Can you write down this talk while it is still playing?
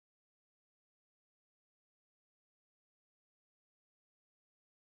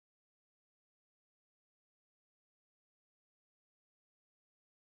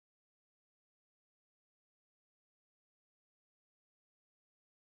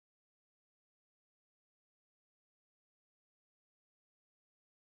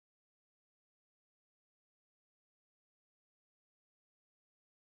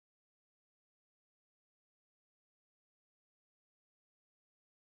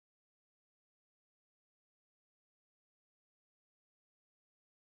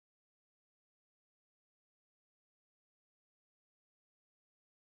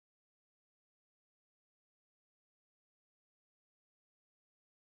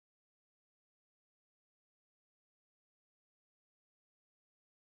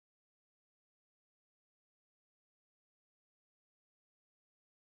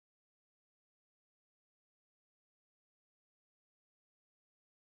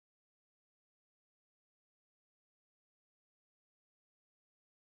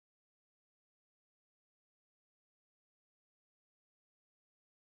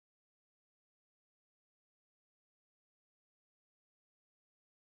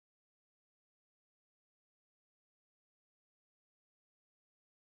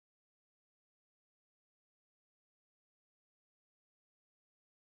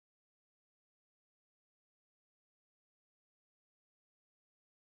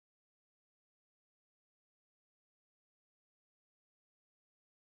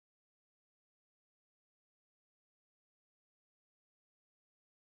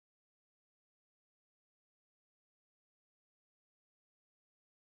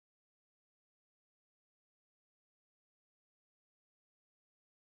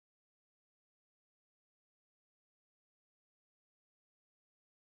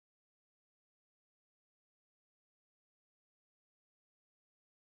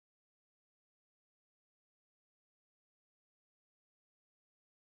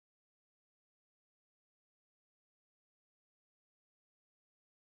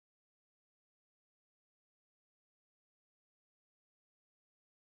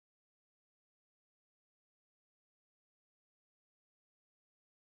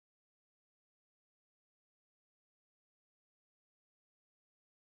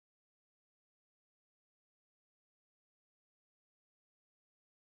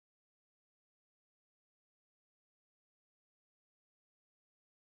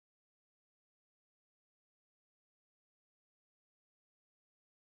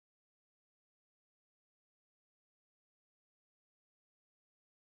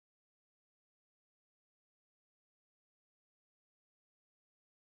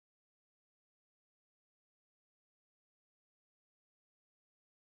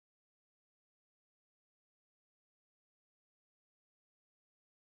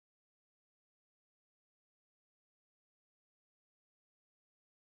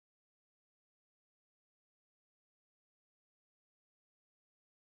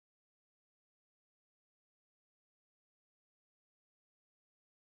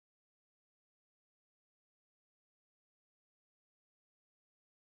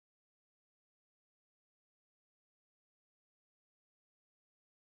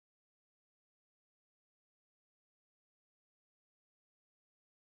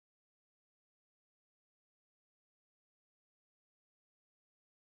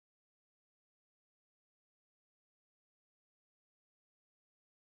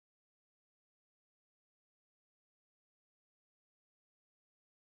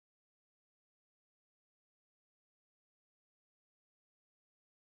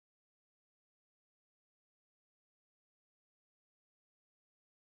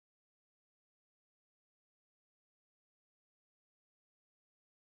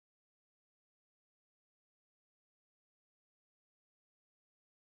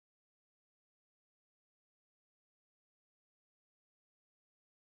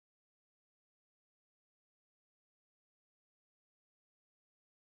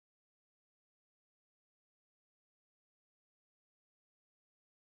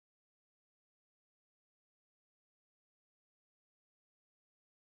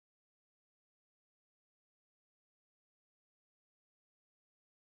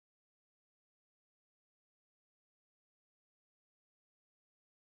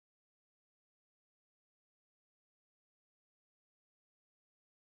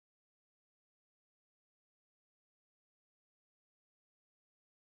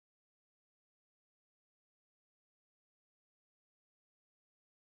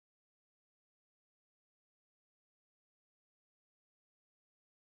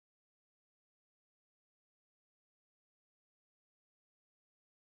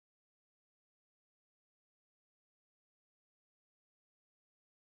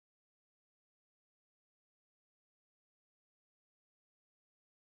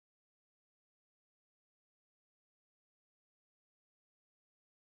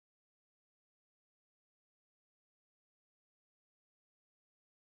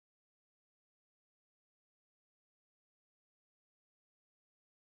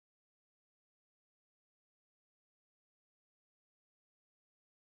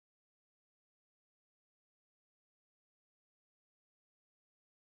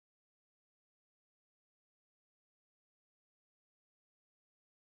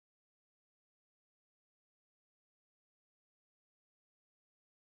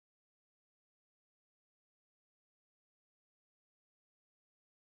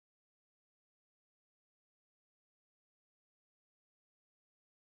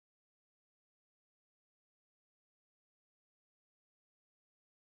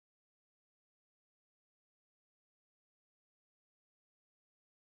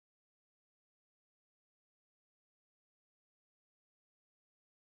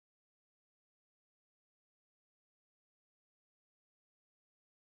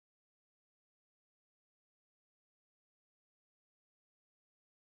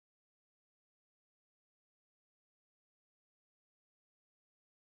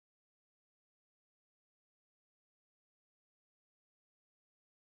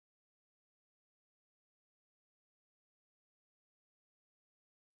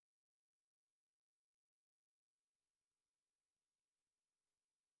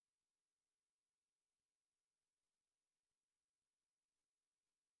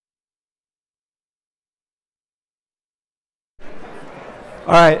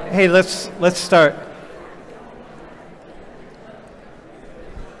All right, hey, let's start.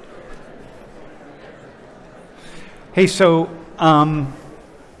 Hey, so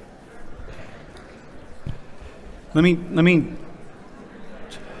let me.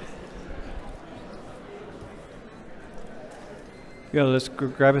 Yo, let's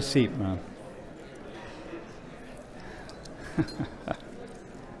grab a seat, man.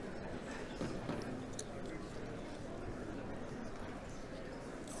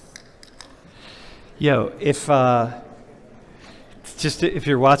 Yo, if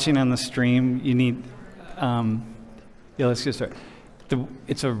you're watching on the stream, you need. Yeah, let's get started.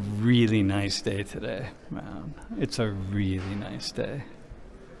 It's a really nice day today, man. It's a really nice day.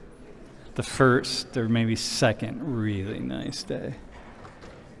 The first or maybe second really nice day.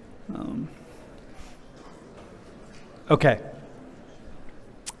 Okay.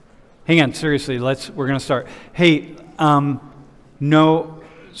 Hang on, seriously, we're gonna start. Hey, no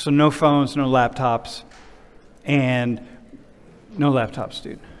phones, no laptops, and no laptops,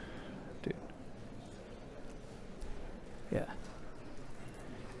 dude. Yeah.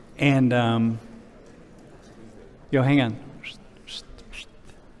 And yo, hang on.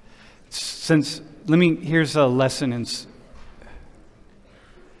 Here's a lesson in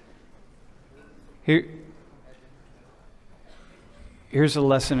here's a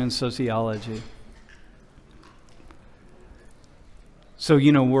lesson in sociology. So,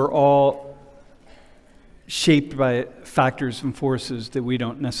 we're all shaped by factors and forces that we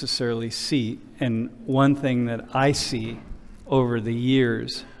don't necessarily see. And one thing that I see over the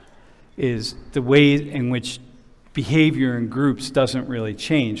years is the way in which behavior in groups doesn't really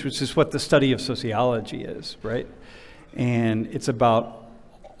change, which is what the study of sociology is, right? And it's about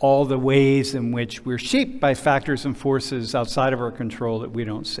all the ways in which we're shaped by factors and forces outside of our control that we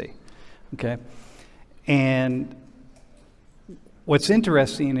don't see, okay? And what's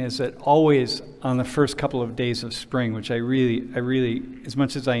interesting is that always on the first couple of days of spring, which I really, as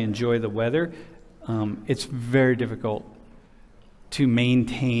much as I enjoy the weather, it's very difficult to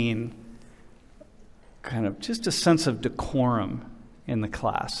maintain kind of just a sense of decorum in the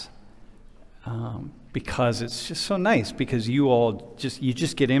class, because it's just so nice, because you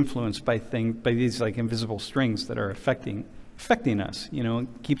just get influenced by these like invisible strings that are affecting us, it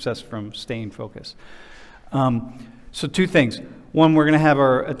keeps us from staying focused. So two things. One, we're going to have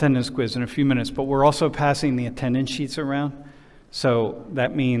our attendance quiz in a few minutes, but we're also passing the attendance sheets around. So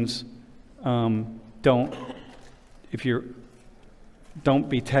that means don't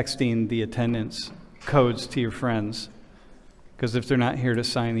be texting the attendance codes to your friends, because if they're not here to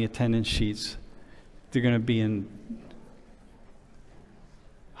sign the attendance sheets, they're going to be in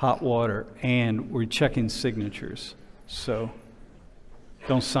hot water, and we're checking signatures. So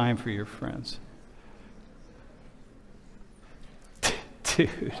don't sign for your friends.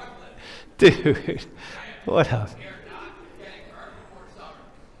 Dude, what up?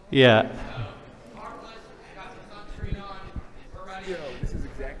 Yeah. Yo, this is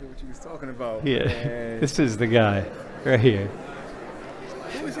exactly what you was talking about. Yeah, man. This is the guy right here.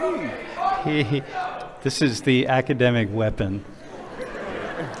 Who is he? This is the academic weapon.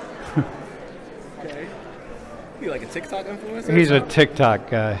 Okay. You like a TikTok influencer? He's a TikTok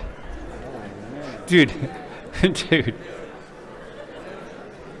guy. Oh, man. Dude.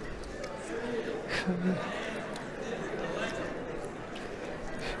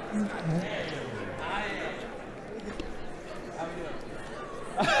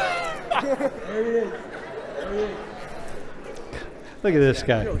 Look at this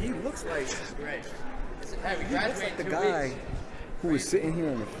guy. Yo, he looks like the guy who was sitting here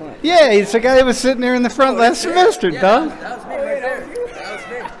in the front. Yeah, he's the guy that was sitting there in the front last semester, dog. That was me right there.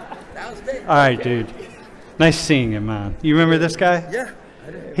 That was me. All right, dude. Nice seeing you, man. You remember this guy? Yeah.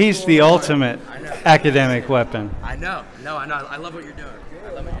 He's the ultimate academic weapon. I know. No, I know. I love what you're doing.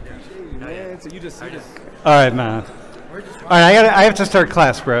 Man, so you just All right, man. All right, I have to start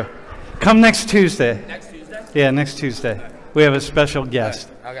class, bro. Come next Tuesday. Next Tuesday? Yeah, next Tuesday. We have a special guest.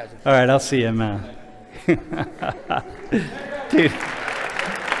 I got you. All right, I'll see you, man. Dude,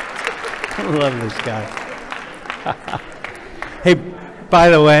 I love this guy. Hey, by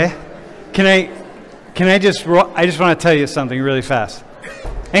the way, I just want to tell you something really fast.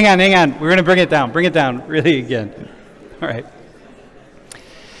 Hang on. We're going to bring it down really again. All right.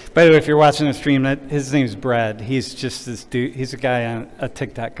 By the way, if you're watching the stream, his name's Brad. He's just this dude. He's a guy, a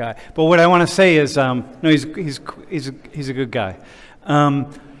TikTok guy. But what I want to say is, no, he's a good guy.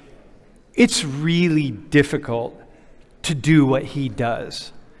 It's really difficult to do what he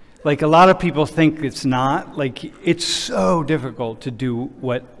does. Like a lot of people think it's not. Like it's so difficult to do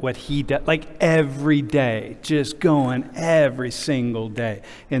what he does, like every day, just going every single day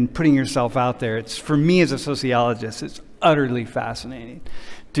and putting yourself out there. It's, for me as a sociologist, it's utterly fascinating.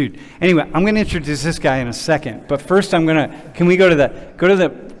 Dude, anyway, I'm going to introduce this guy in a second, but first can we go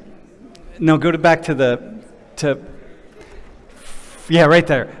back to yeah, right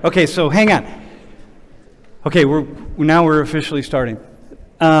there. Okay, so hang on. Okay, we're officially starting.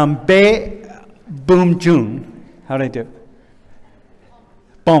 Bae Boom Jun. How'd I do?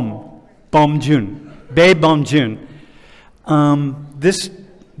 Bom Jun. Bae Bom Jun. This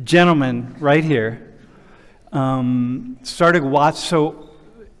gentleman right here started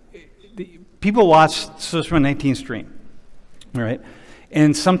people watch Sociology 19 stream, all right?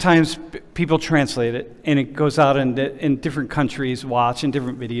 And sometimes people translate it, and it goes out in different countries, watch in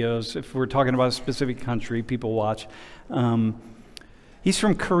different videos. If we're talking about a specific country, people watch. He's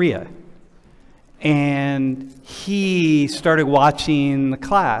from Korea, and he started watching the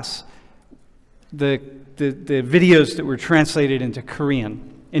class, the videos that were translated into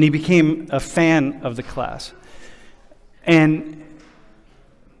Korean, and he became a fan of the class. And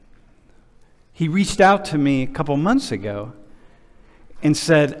he reached out to me a couple months ago and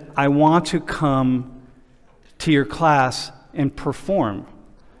said, I want to come to your class and perform.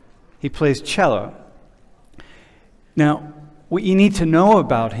 He plays cello. Now, what you need to know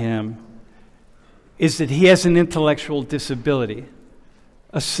about him is that he has an intellectual disability,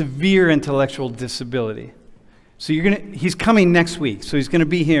 a severe intellectual disability. So he's coming next week, so he's going to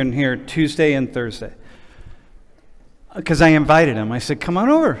be here Tuesday and Thursday. Because I invited him. I said, come on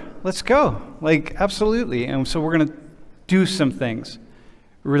over, let's go. Like, absolutely. And so we're going to do some things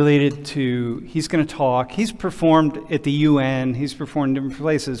related to, he's going to talk. He's performed at the UN, he's performed in different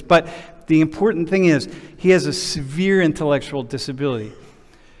places, but the important thing is he has a severe intellectual disability.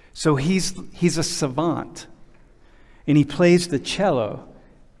 So he's a savant, and he plays the cello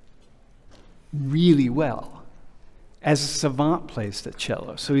really well, as a savant plays the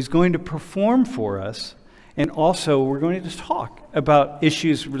cello. So he's going to perform for us, and also we're going to talk about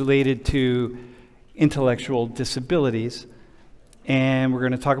issues related to intellectual disabilities, and we're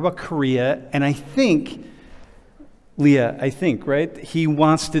going to talk about Korea, and I think, Leah, right? He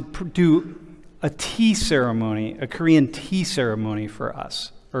wants to do a tea ceremony, a Korean tea ceremony for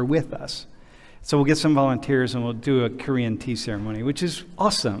us, or with us. So we'll get some volunteers and we'll do a Korean tea ceremony, which is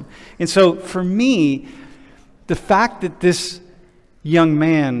awesome. And so for me, the fact that this young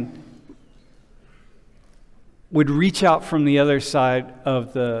man would reach out from the other side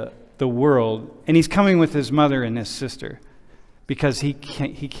of the world, and he's coming with his mother and his sister, because he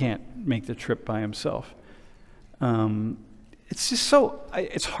can't make the trip by himself. It's just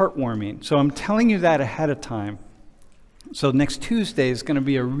it's heartwarming. So I'm telling you that ahead of time. So next Tuesday is going to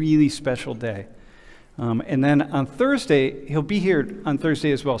be a really special day. And then on Thursday, he'll be here on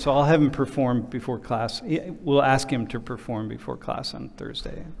Thursday as well. So I'll have him perform before class. We'll ask him to perform before class on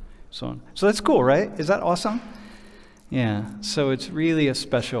Thursday. So that's cool, right? Is that awesome? Yeah. So it's really a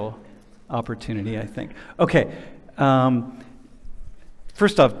special opportunity, I think. Okay.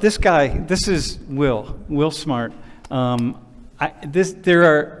 First off, this is Will Smart. We're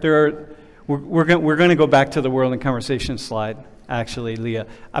going to go back to the World in Conversation slide, actually, Leah.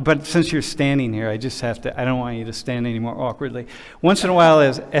 But since you're standing here, I don't want you to stand any more awkwardly. Once in a while,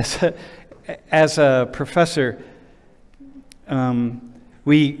 as a professor,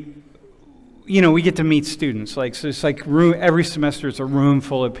 we get to meet students. So it's like every semester it's a room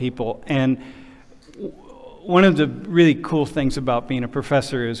full of people, and one of the really cool things about being a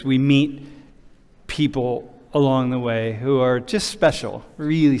professor is we meet people along the way who are just special,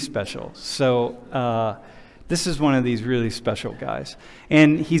 really special. So this is one of these really special guys.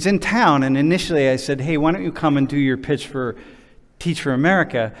 And he's in town, and initially I said, hey, why don't you come and do your pitch for Teach for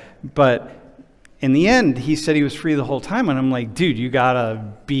America? But in the end, he said he was free the whole time, and I'm like, dude, you gotta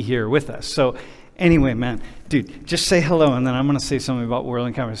be here with us. So anyway, man, dude, just say hello, and then I'm gonna say something about World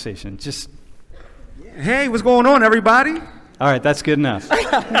in Conversation. Hey, what's going on, everybody? All right, that's good enough.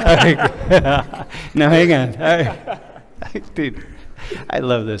 Now, hang on. Dude, I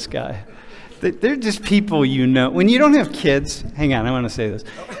love this guy. They're just people you know. When you don't have kids, hang on, I want to say this.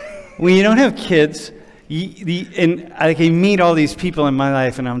 When you don't have kids, and I can meet all these people in my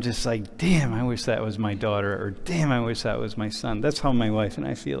life, and I'm just like, damn, I wish that was my daughter, or damn, I wish that was my son. That's how my wife and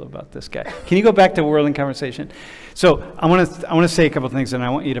I feel about this guy. Can you go back to World in Conversation? So I want to say a couple things, and I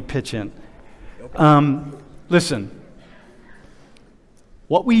want you to pitch in. Listen.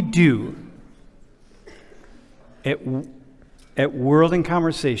 What we do at World in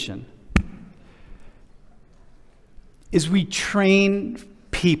Conversation is we train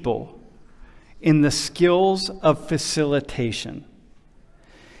people in the skills of facilitation,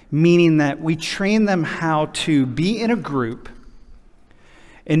 meaning that we train them how to be in a group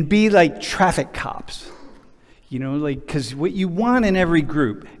and be like traffic cops. You know, like, because what you want in every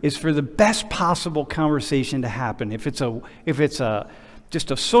group is for the best possible conversation to happen. If it's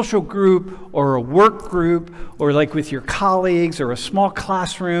just a social group or a work group or like with your colleagues or a small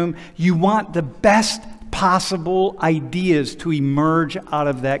classroom, you want the best possible ideas to emerge out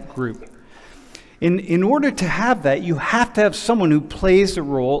of that group. In order to have that, you have to have someone who plays the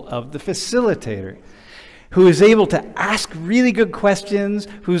role of the facilitator, who is able to ask really good questions,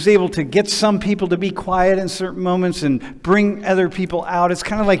 who's able to get some people to be quiet in certain moments and bring other people out. It's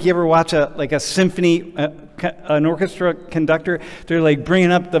kind of like you ever watch a symphony, an orchestra conductor. They're like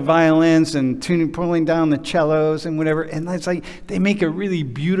bringing up the violins and pulling down the cellos and whatever. And it's like they make a really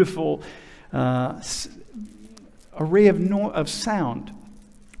beautiful array of sound,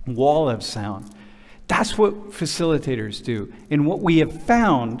 wall of sound. That's what facilitators do. And what we have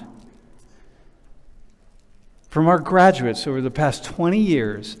found from our graduates over the past 20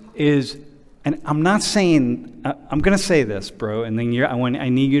 years is, and I'm not saying, I'm going to say this, bro, and then I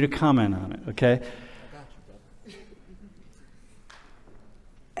need you to comment on it, okay?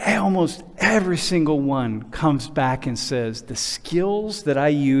 Almost every single one comes back and says, the skills that I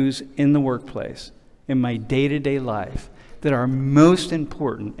use in the workplace, in my day-to-day life, that are most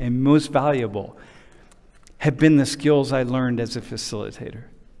important and most valuable, have been the skills I learned as a facilitator.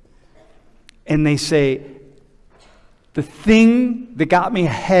 And they say, the thing that got me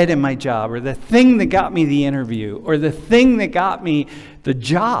ahead in my job, or the thing that got me the interview, or the thing that got me the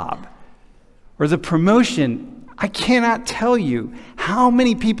job, or the promotion, I cannot tell you how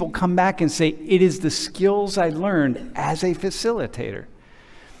many people come back and say, it is the skills I learned as a facilitator.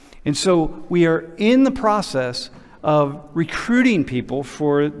 And so we are in the process of recruiting people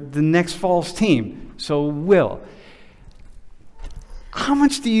for the next fall's team. So Will, how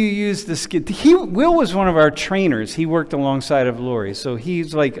much do you use the skill? Will was one of our trainers. He worked alongside of Lori. So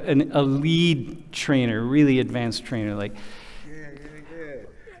he's like a lead trainer, really advanced trainer. Like, Yeah.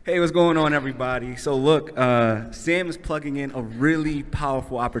 Hey, what's going on, everybody? So look, Sam is plugging in a really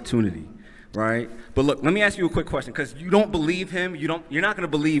powerful opportunity, right? But look, let me ask you a quick question, because you don't believe him. You're not going to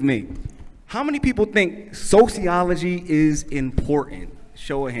believe me. How many people think sociology is important?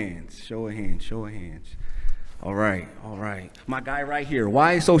 Show of hands, show of hands, show of hands. All right. My guy right here.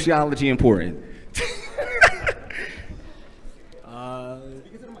 Why is sociology important?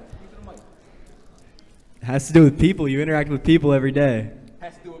 It has to do with people. You interact with people every day.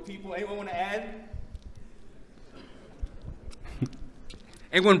 Has to do with people. Anyone want to add?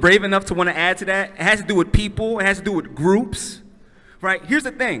 Anyone brave enough to want to add to that? It has to do with people. It has to do with groups, right? Here's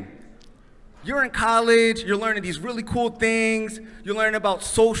the thing. You're in college, you're learning these really cool things, you're learning about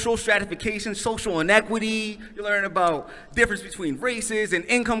social stratification, social inequity, you're learning about difference between races and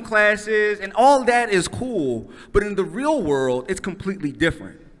income classes, and all that is cool, but in the real world, it's completely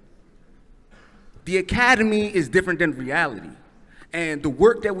different. The academy is different than reality. And the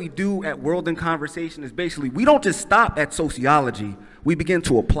work that we do at World in Conversation is basically, we don't just stop at sociology, we begin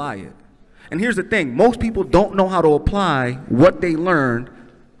to apply it. And here's the thing, most people don't know how to apply what they learned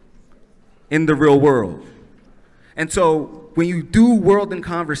in the real world. And so when you do World in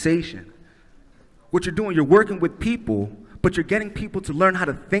Conversation, what you're doing, you're working with people, but you're getting people to learn how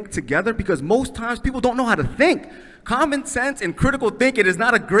to think together, because most times people don't know how to think. Common sense and critical thinking is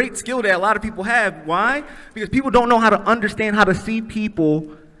not a great skill that a lot of people have. Why? Because people don't know how to understand how to see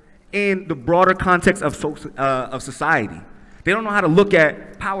people in the broader context of society. They don't know how to look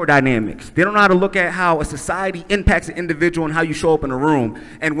at power dynamics. They don't know how to look at how a society impacts an individual and how you show up in a room.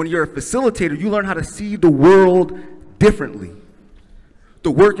 And when you're a facilitator, you learn how to see the world differently.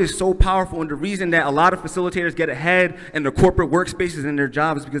 The work is so powerful, and the reason that a lot of facilitators get ahead in their corporate workspaces and their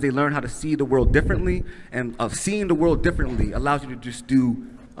jobs is because they learn how to see the world differently, and seeing the world differently allows you to just do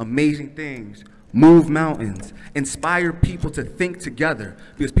amazing things, move mountains, inspire people to think together,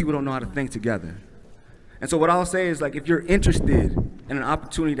 because people don't know how to think together. And so what I'll say is, like, if you're interested in an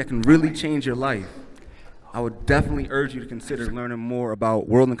opportunity that can really change your life, I would definitely urge you to consider learning more about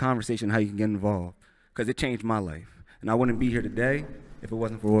World in Conversation and how you can get involved, because it changed my life. And I wouldn't be here today if it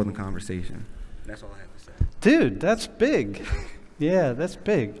wasn't for World in Conversation. That's all I have to say. dude, that's big. Yeah, that's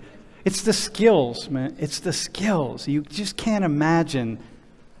big. It's the skills, man. It's the skills. You just can't imagine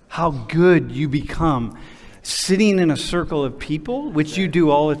how good you become sitting in a circle of people, which you do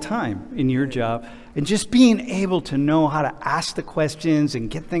all the time in your job, and just being able to know how to ask the questions and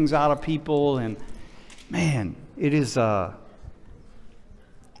get things out of people. And man, it is awesome.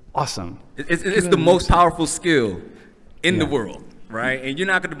 It's the most powerful skill in the world. right? And you're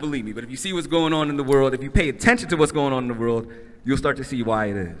not going to believe me, but if you see what's going on in the world, if you pay attention to what's going on in the world, you'll start to see why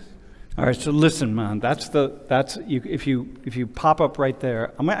it is. All right, so listen, man. If you pop up right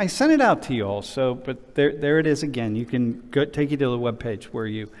there, I sent it out to you all. So, but there it is again. You can take you to the webpage where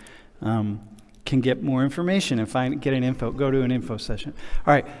you can get more information and get an info. Go to an info session.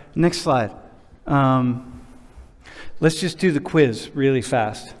 All right, next slide. Let's just do the quiz really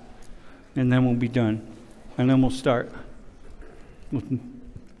fast, and then we'll be done, and then we'll start. Because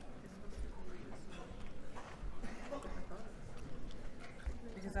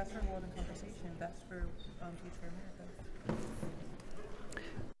that's for more than conversation. That's for Teach for America.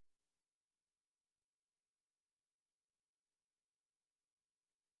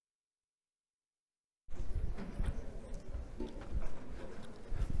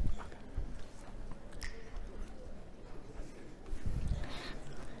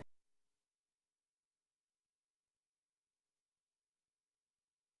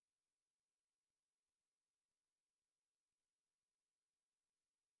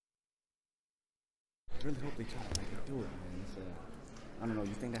 I really hope they try to do it, man. I don't know,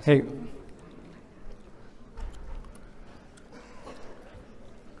 you think that's... Hey.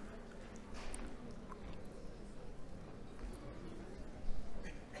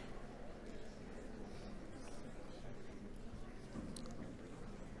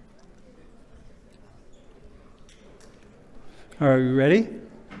 All right, we ready?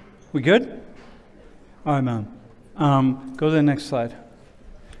 We good? All right, man. Go to the next slide.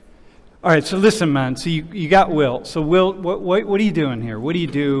 All right, so listen, man. So you got Will. So Will, what are you doing here? What do you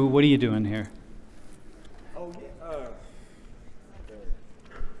do? What are you doing here? Oh, yeah.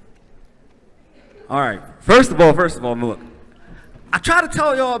 All right. First of all, look. I try to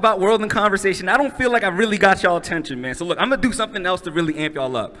tell y'all about World in Conversation. I don't feel like I really got y'all attention, man. So look, I'm gonna do something else to really amp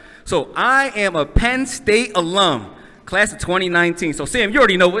y'all up. So I am a Penn State alum, class of 2019. So Sam, you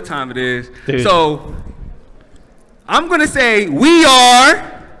already know what time it is. Dude. So I'm gonna say we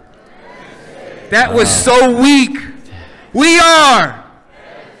are. That was so weak. We are.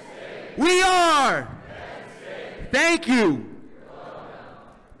 We are. Thank you.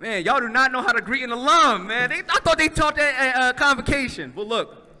 Man, y'all do not know how to greet an alum, man. I thought they taught that at convocation. Well,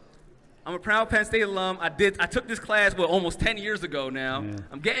 look, I'm a proud Penn State alum. I took this class, almost 10 years ago now. Yeah.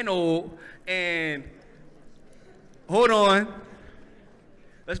 I'm getting old, and hold on.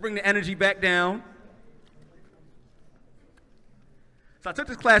 Let's bring the energy back down. So I took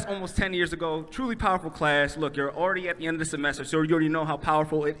this class almost 10 years ago, truly powerful class. Look, you're already at the end of the semester, so you already know how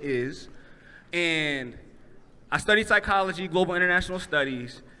powerful it is. And I studied psychology, global international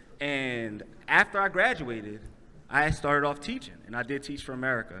studies, and after I graduated, I started off teaching, and I did Teach for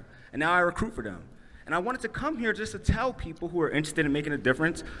America. And now I recruit for them. And I wanted to come here just to tell people who are interested in making a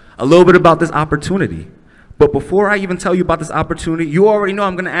difference a little bit about this opportunity. But before I even tell you about this opportunity, you already know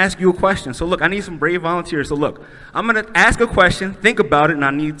I'm going to ask you a question. So look, I need some brave volunteers. So look, I'm going to ask a question, think about it, and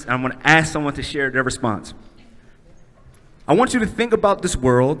I'm going to ask someone to share their response. I want you to think about this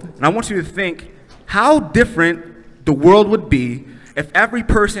world, and I want you to think how different the world would be if every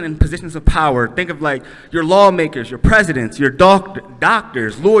person in positions of power, think of like your lawmakers, your presidents, your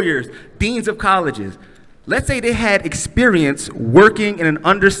doctors, lawyers, deans of colleges, let's say they had experience working in an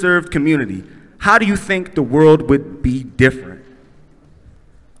underserved community. How do you think the world would be different?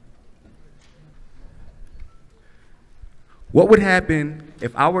 What would happen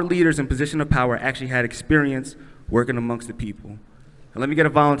if our leaders in position of power actually had experience working amongst the people? Now, let me get a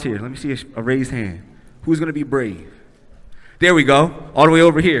volunteer. Let me see a raised hand. Who's going to be brave? There we go, all the way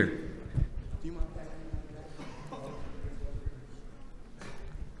over here.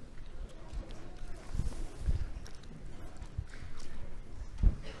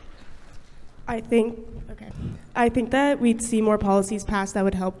 I think that we'd see more policies passed that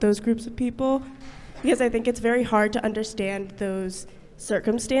would help those groups of people, because I think it's very hard to understand those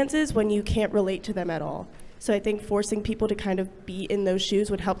circumstances when you can't relate to them at all. So I think forcing people to kind of be in those shoes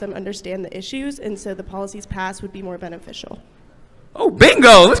would help them understand the issues, and so the policies passed would be more beneficial. Oh,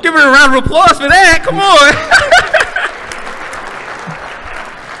 bingo! Let's give her a round of applause for that. Come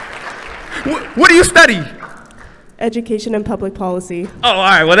on. What do you study? Education and public policy. Oh, all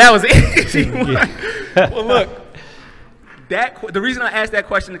right. Well, that was easy. Well, look, the reason I asked that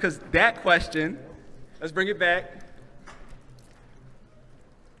question is because that question, let's bring it back.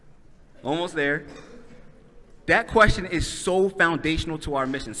 Almost there. That question is so foundational to our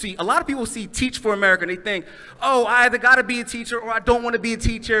mission. See, a lot of people see Teach for America and they think, oh, I either got to be a teacher or I don't want to be a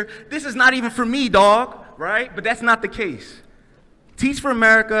teacher. This is not even for me, dog, right? But that's not the case. Teach for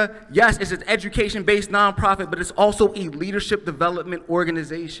America, yes, it's an education-based nonprofit, but it's also a leadership development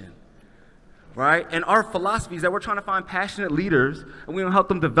organization. right? And our philosophy is that we're trying to find passionate leaders, and we're gonna help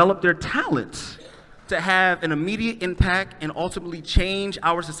them develop their talents to have an immediate impact and ultimately change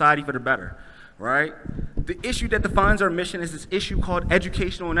our society for the better, right? The issue that defines our mission is this issue called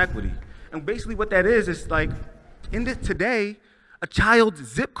educational inequity. And basically what that is like, today, a child's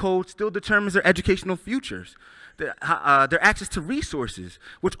zip code still determines their educational futures, their access to resources,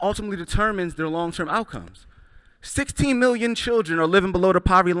 which ultimately determines their long-term outcomes. 16 million children are living below the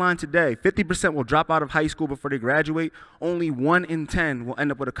poverty line today. 50% will drop out of high school before they graduate. Only 1 in 10 will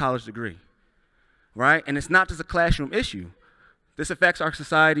end up with a college degree, right? And it's not just a classroom issue. This affects our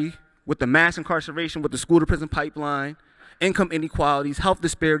society with the mass incarceration, with the school-to-prison pipeline, income inequalities, health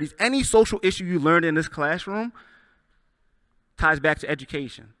disparities. Any social issue you learned in this classroom ties back to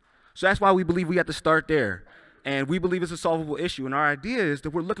education. So that's why we believe we have to start there. And we believe it's a solvable issue. And our idea is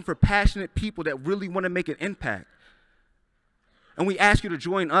that we're looking for passionate people that really want to make an impact. And we ask you to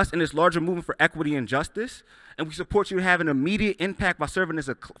join us in this larger movement for equity and justice. And we support you to have an immediate impact by serving as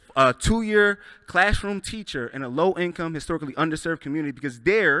a 2-year classroom teacher in a low-income, historically underserved community, because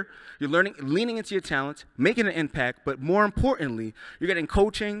there you're leaning into your talents, making an impact, but more importantly, you're getting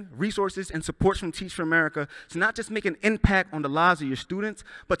coaching, resources, and supports from Teach for America to not just make an impact on the lives of your students,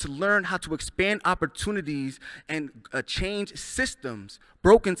 but to learn how to expand opportunities and change systems,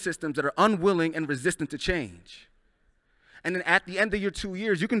 broken systems that are unwilling and resistant to change. And then at the end of your 2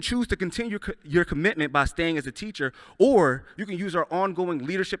 years, you can choose to continue your commitment by staying as a teacher, or you can use our ongoing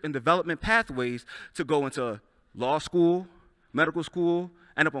leadership and development pathways to go into law school, medical school,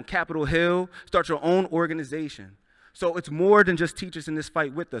 end up on Capitol Hill, start your own organization. So it's more than just teachers in this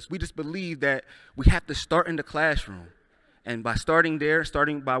fight with us. We just believe that we have to start in the classroom. And by starting there,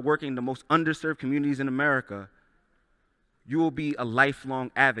 starting by working in the most underserved communities in America, you will be a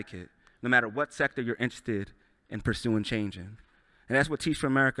lifelong advocate, no matter what sector you're interested in pursuing change in. And that's what Teach for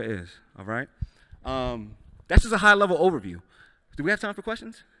America is, all right? That's just a high-level overview. Do we have time for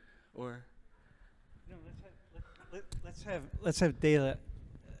questions? Or? No, let's have Dela.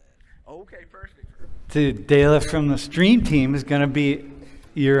 Okay, perfect. Dela from the stream team is going to be,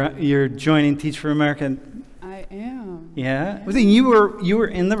 you're joining Teach for America. I am. Yeah? Well, then you were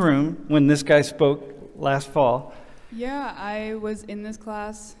in the room when this guy spoke last fall. Yeah, I was in this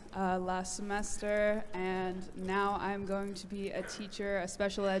class last semester, and now I'm going to be a teacher, a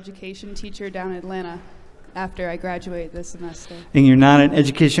special education teacher down in Atlanta after I graduate this semester. And you're not an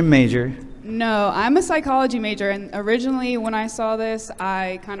education major? No, I'm a psychology major, and originally when I saw this,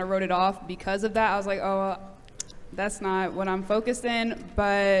 I kind of wrote it off because of that. I was like, oh, that's not what I'm focused in.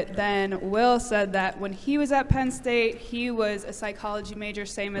 But then Will said that when he was at Penn State, he was a psychology major,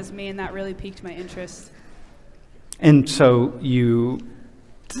 same as me, and that really piqued my interest. And so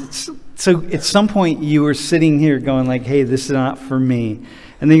at some point you were sitting here going like, hey, this is not for me.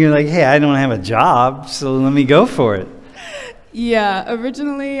 And then you're like, hey, I don't have a job, so let me go for it. Yeah,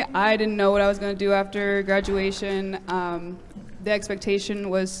 originally I didn't know what I was going to do after graduation. The expectation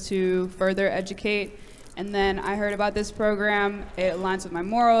was to further educate. And then I heard about this program. It aligns with my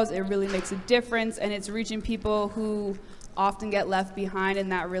morals. It really makes a difference. And it's reaching people who often get left behind.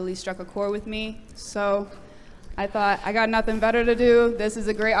 And that really struck a chord with me. So I thought, I got nothing better to do. This is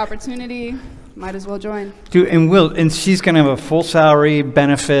a great opportunity. Might as well join. Dude, and she's gonna have a full salary,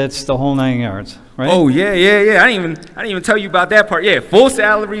 benefits, the whole 9 yards, right? Oh yeah. I didn't even tell you about that part. Yeah, full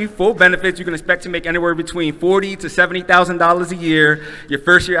salary, full benefits. You can expect to make anywhere between $40,000 to $70,000 a year. Your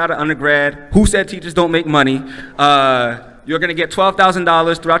first year out of undergrad. Who said teachers don't make money? You're gonna get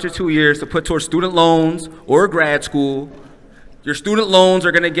 $12,000 throughout your 2 years to put towards student loans or grad school. Your student loans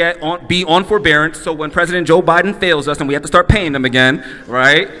are going to be on forbearance, so when President Joe Biden fails us and we have to start paying them again,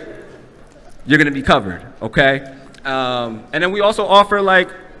 right, you're going to be covered, okay? And then we also offer like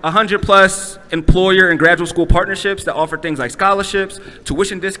 100+ employer and graduate school partnerships that offer things like scholarships,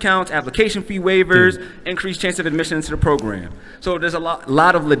 tuition discounts, application fee waivers, increased chance of admission into the program. So there's a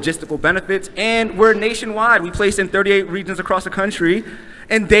lot of logistical benefits, and we're nationwide. We place in 38 regions across the country,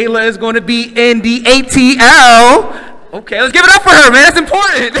 and Dela is going to be in the ATL. Okay, let's give it up for her, man. That's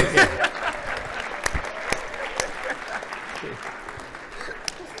important.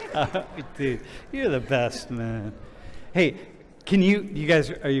 Dude, you're the best, man. Hey, you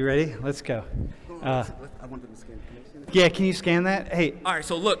guys, are you ready? Let's go. I want them to scan. Yeah, can you scan that? Hey. All right,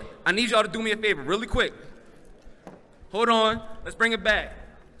 so look, I need y'all to do me a favor really quick. Hold on. Let's bring it back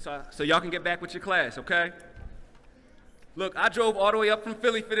so y'all can get back with your class, okay? Look, I drove all the way up from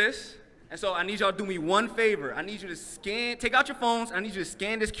Philly for this. And so I need y'all to do me one favor. I need you to take out your phones. I need you to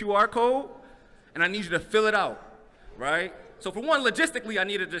scan this QR code, and I need you to fill it out, right? So for one, logistically, I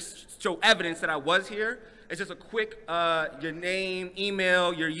need to just show evidence that I was here. It's just a quick, your name,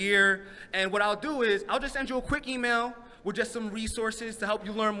 email, your year. And what I'll do is I'll just send you a quick email with just some resources to help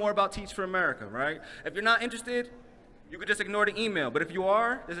you learn more about Teach for America, right? If you're not interested, you could just ignore the email. But if you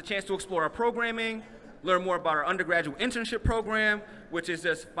are, there's a chance to explore our programming, learn more about our undergraduate internship program, which is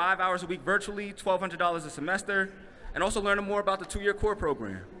just 5 hours a week virtually, $1,200 a semester, and also learn more about the 2-year core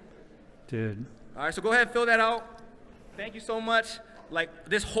program. Dude. All right, so go ahead and fill that out. Thank you so much. Like,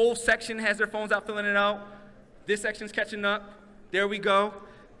 this whole section has their phones out filling it out. This section's catching up. There we go.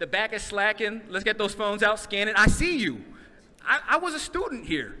 The back is slacking. Let's get those phones out, scan it. I see you. I was a student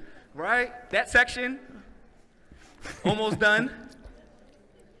here, right? That section, almost done.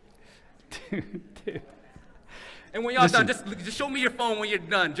 Dude. And when y'all done, just show me your phone when you're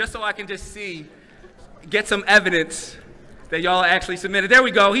done, just so I can just see, get some evidence that y'all actually submitted. There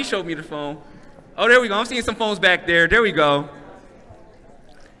we go. He showed me the phone. Oh, there we go. I'm seeing some phones back there. There we go.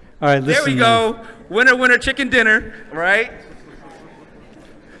 All right, listen. There we go. Winner, winner, chicken dinner, right?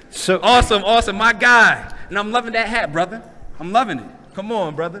 So awesome, awesome, my guy. And I'm loving that hat, brother. I'm loving it. Come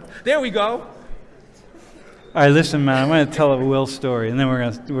on, brother. There we go. All right, listen, man. I'm going to tell a Will story, and then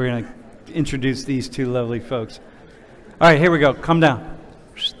we're gonna introduce these two lovely folks. All right, here we go. Come down.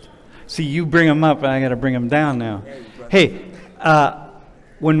 See, you bring them up, and I got to bring them down now. Hey,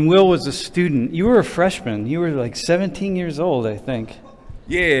 when Will was a student, you were a freshman. You were like 17 years old, I think.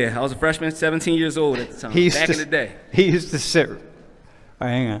 Yeah, I was a freshman, 17 years old at the time, back in the day. He used to sit, all right,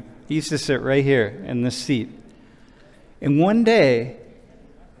 hang on. He used to sit right here in this seat. And one day,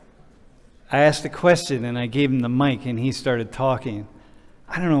 I asked a question and I gave him the mic and he started talking.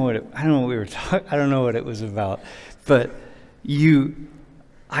 I don't know what it was about, but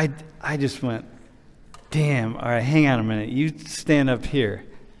I just went, damn, all right, hang on a minute. You stand up here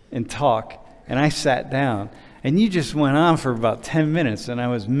and talk. And I sat down. And you just went on for about 10 minutes, and I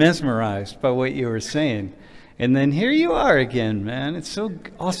was mesmerized by what you were saying. And then here you are again, man. It's so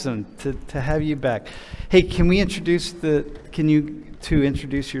awesome to have you back. Hey, can you two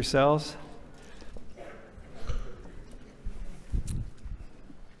introduce yourselves?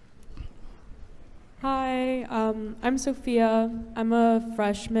 Hi, I'm Sophia. I'm a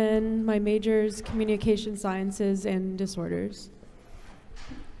freshman. My major is communication sciences and disorders.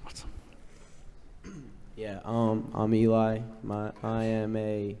 Yeah, I'm Eli. I am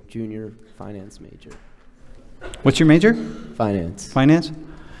a junior finance major. What's your major? Finance. Finance?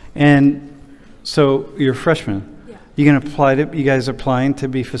 And so you're a freshman. Yeah. You guys applying to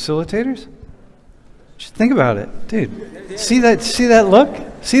be facilitators? Just think about it. Dude, see that look?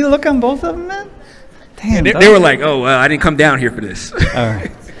 See the look on both of them, man? Damn. They were like, oh, I didn't come down here for this. All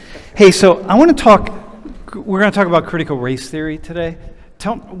right. Hey, so we're going to talk about critical race theory today.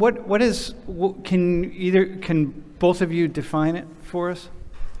 Tell can both of you define it for us?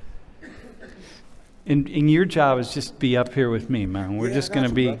 And your job is just be up here with me, man. We're just going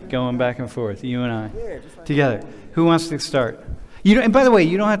to be going back and forth, you and I, together. Who wants to start? And by the way,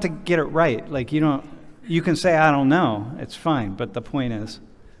 you don't have to get it right. Like you can say I don't know. It's fine. But the point is,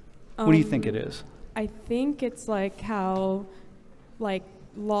 what do you think it is? I think it's like how,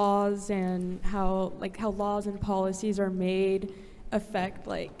 laws and how laws and policies are made affect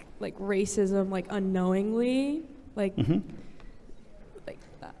like racism unknowingly like that.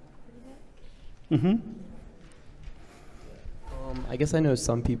 I guess I know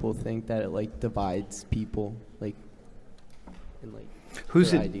some people think that it divides people in their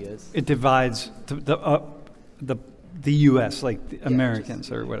ideas. It divides the U.S.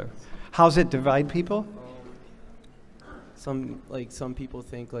 Americans or whatever. How's it divide people? Some people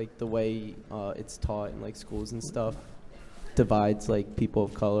think the way it's taught in schools and stuff divides people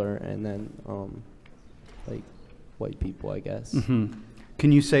of color and then white people, I guess. Mm-hmm.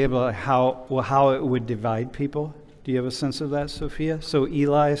 Can you say about how it would divide people? Do you have a sense of that, Sophia? So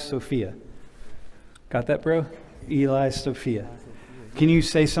Eli, Sophia. Got that, bro? Eli, Sophia. Can you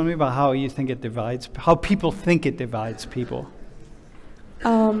say something about how you think it divides, how people think it divides people?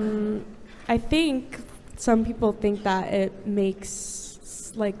 I think some people think that it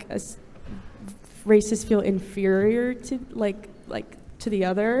makes racists feel inferior to to the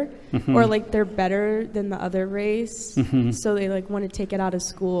other, mm-hmm. or they're better than the other race, mm-hmm. so they want to take it out of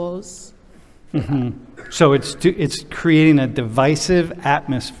schools. Mm-hmm. So it's creating a divisive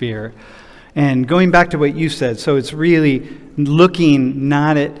atmosphere. And going back to what you said, so it's really looking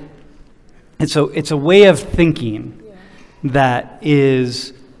not at, it's a way of thinking that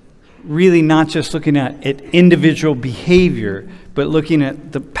is really not just looking at individual behavior, but looking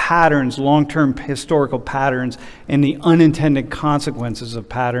at the patterns, long-term historical patterns, and the unintended consequences of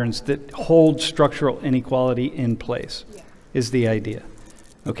patterns that hold structural inequality in place. is the idea.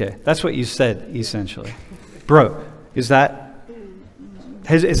 Okay, that's what you said, essentially. Bro, is that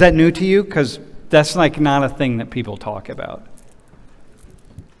new to you? Because that's like not a thing that people talk about.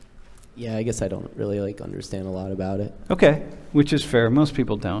 Yeah, I guess I don't really like understand a lot about it. Okay, which is fair. Most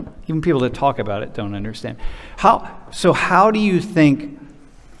people don't. Even people that talk about it don't understand. How do you think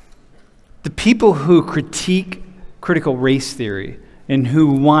the people who critique critical race theory and who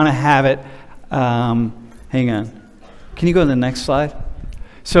want to have it, hang on, can you go to the next slide?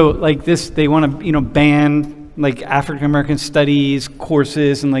 So like this, they want to, ban like African American studies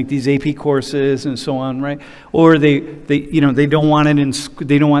courses and like these AP courses and so on, right? Or they don't want it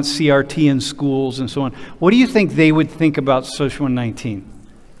they don't want CRT in schools and so on. What do you think they would think about Social 119?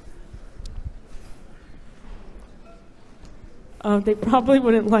 They probably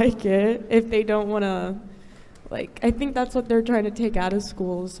wouldn't like it if they don't want to, I think that's what they're trying to take out of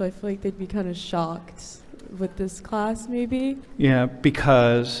schools, so I feel like they'd be kind of shocked with this class, maybe. Yeah,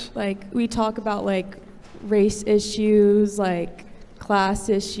 because? We talk about, race issues, class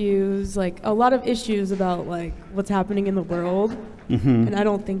issues, a lot of issues about, what's happening in the world. Mm-hmm. And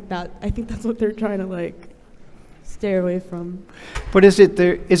I think that's what they're trying to, stay away from. But is it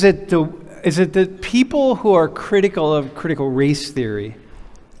the people who are critical of critical race theory,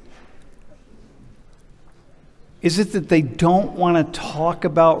 is it that they don't want to talk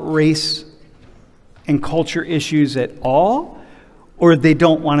about race and culture issues at all, or they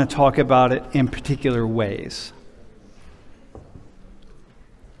don't want to talk about it in particular ways?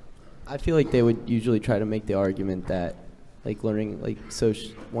 I feel like they would usually try to make the argument that learning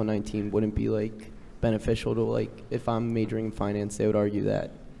Social 119 wouldn't be beneficial to if I'm majoring in finance, they would argue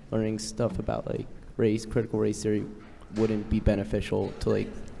that learning stuff about race, critical race theory wouldn't be beneficial to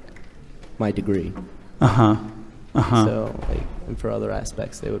my degree. So and for other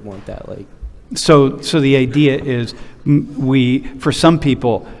aspects they would want that So the idea is for some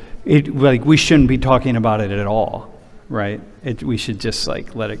people, we shouldn't be talking about it at all, right? We should just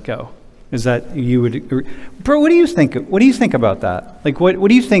let it go. Is that you would agree? Bro, what do you think? What do you think about that? What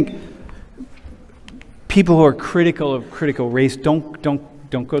do you think? People who are critical of critical race, don't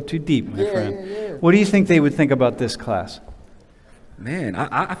go too deep, my friend. Yeah. What do you think they would think about this class? Man,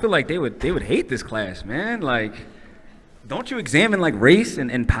 I feel like they would hate this class, man. Don't you examine race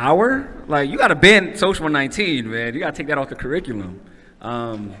and power? You got to ban Social 119, man. You got to take that off the curriculum.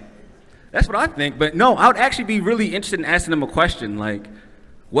 That's what I think. But no, I would actually be really interested in asking them a question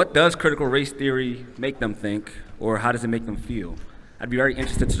what does critical race theory make them think, or how does it make them feel? I'd be very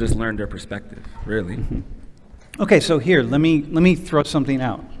interested to just learn their perspective, really. Mm-hmm. Okay, so here, let me throw something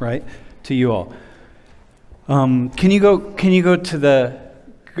out, right, to you all. Can you go to the?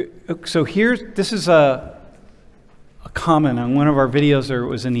 So this is a comment on one of our videos, or it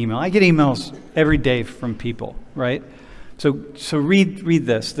was an email. I get emails every day from people, right? So read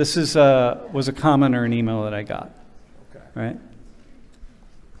this. This was a comment or an email that I got, okay. Right?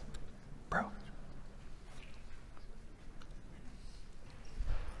 Bro.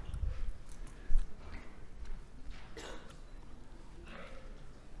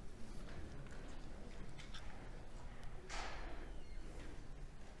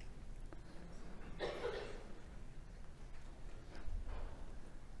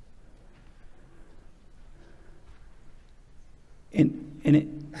 And it,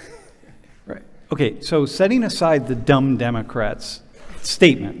 right. Okay, so setting aside the dumb Democrats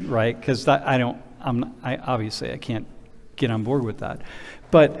statement, right? Because obviously I can't get on board with that.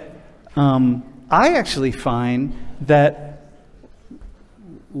 But I actually find that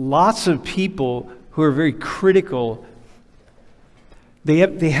lots of people who are very critical, they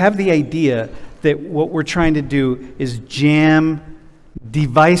have the idea that what we're trying to do is jam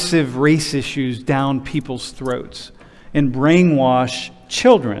divisive race issues down people's throats and brainwash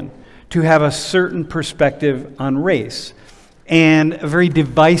children to have a certain perspective on race, and a very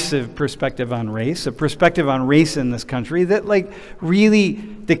divisive perspective on race, a perspective on race in this country that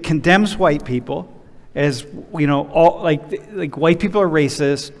that condemns white people as, all white people are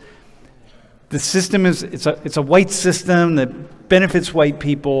racist. The system it's a white system that benefits white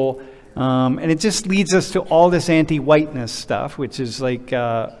people. And it just leads us to all this anti-whiteness stuff, which is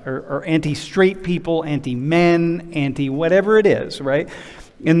or anti-straight people, anti-men, anti-whatever it is, right?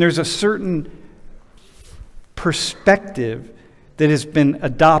 And there's a certain perspective that has been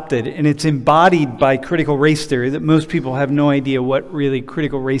adopted, and it's embodied by critical race theory that most people have no idea what really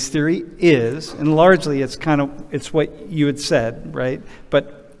critical race theory is. And largely it's what you had said, right?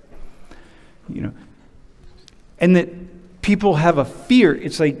 But, and that people have a fear.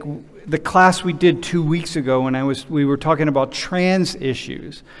 It's the class we did 2 weeks ago when we were talking about trans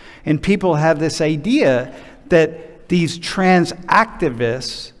issues, and people have this idea that these trans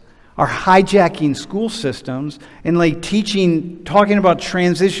activists are hijacking school systems and like talking about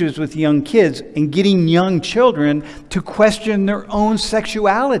trans issues with young kids and getting young children to question their own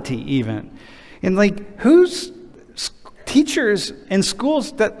sexuality even. And like, who's teachers in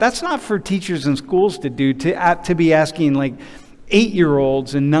schools? That's not for teachers in schools to do, to be asking like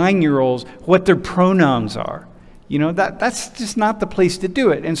 8-year-olds and 9-year-olds what their pronouns are. You know, that's just not the place to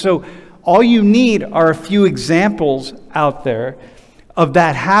do it. And so all you need are a few examples out there of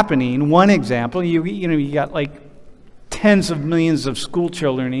that happening. One example, you got like tens of millions of school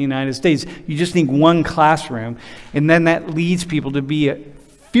children in the United States. You just need one classroom, and then that leads people to be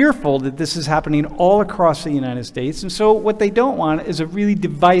fearful that this is happening all across the United States. And so what they don't want is a really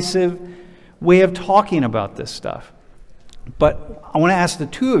divisive way of talking about this stuff. But I want to ask the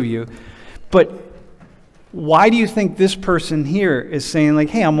two of you, but why do you think this person here is saying like,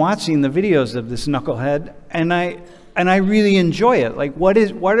 hey, I'm watching the videos of this knucklehead and I really enjoy it? Like,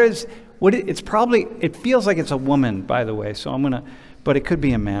 it feels like it's a woman, by the way, so but it could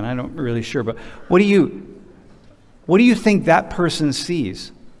be a man, I'm not really sure. But what do you think that person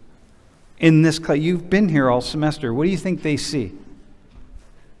sees in this class? You've been here all semester. What do you think they see?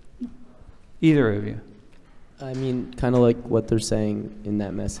 Either of you. I mean, kind of like what they're saying in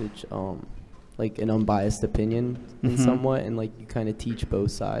that message, like an unbiased opinion in somewhat, and like you kind of teach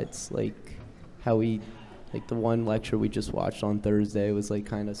both sides, like how like the one lecture we just watched on Thursday was like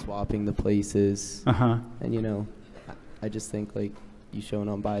kind of swapping the places. And you know, I just think like you show an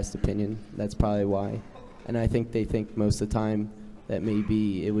unbiased opinion. That's probably why. And I think they think most of the time that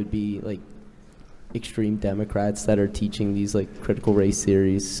maybe it would be like extreme Democrats that are teaching these like critical race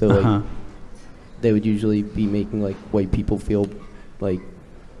theories. So like they would usually be making like white people feel like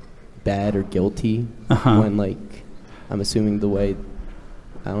bad or guilty when like I'm assuming the way,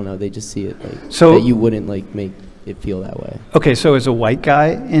 I don't know, they just see it like so that you wouldn't like make it feel that way. Okay, so as a white guy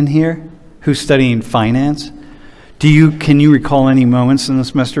in here who's studying finance, can you recall any moments in the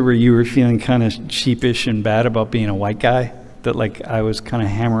semester where you were feeling kind of sheepish and bad about being a white guy, that like I was kind of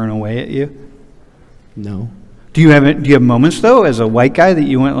hammering away at you? No. Do you have moments though as a white guy that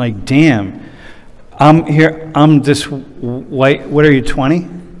you went like, damn, I'm this white, what are you,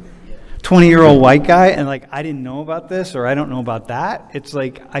 20? 20-year-old white guy, and like I didn't know about this or I don't know about that. It's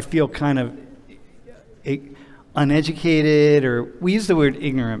like I feel kind of uneducated, or we use the word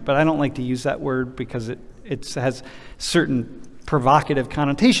ignorant, but I don't like to use that word because it has certain provocative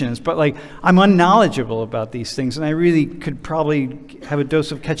connotations. But like I'm unknowledgeable about these things, and I really could probably have a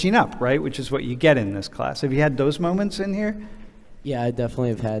dose of catching up, right? Which is what you get in this class. Have you had those moments in here? Yeah, I definitely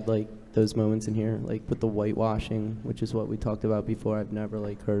have had like those moments in here, like with the whitewashing, which is what we talked about before. I've never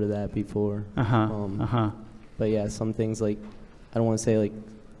like heard of that before. But yeah, some things like I don't want to say like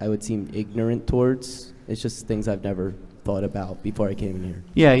I would seem ignorant towards. It's just things I've never thought about before I came in here.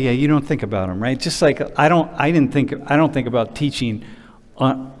 Yeah, you don't think about them, right? Just like I don't think about teaching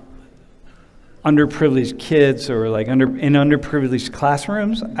underprivileged kids or like in underprivileged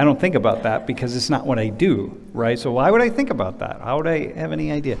classrooms. I don't think about that because it's not what I do, right? So why would I think about that? How would I have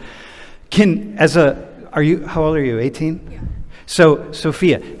any idea? How old are you? 18? Yeah. So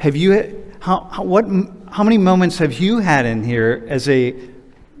Sophia, have you how many moments have you had in here as a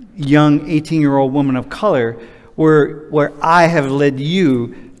young 18-year-old woman of color where I have led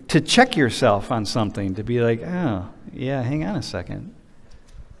you to check yourself on something, to be like, oh, yeah, hang on a second.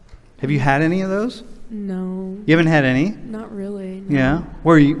 Have you had any of those? No. You haven't had any? Not really. No. Yeah?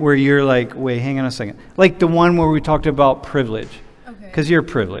 Where you're like, wait, hang on a second. Like the one where we talked about privilege. Okay. Because you're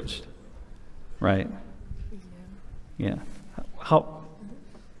privileged, right? Yeah. How?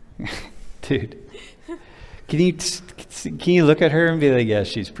 Dude. Can you look at her and be like, yeah,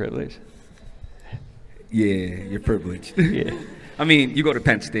 she's privileged? Yeah, you're privileged. Yeah. I mean, you go to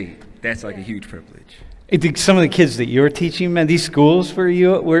Penn State. That's like a huge privilege. Some of the kids that you're teaching, man, these schools for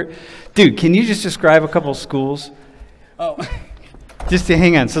you, dude, can you just describe a couple schools? Oh. Just to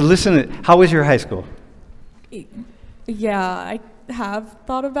hang on. So listen, how was your high school? Yeah, I have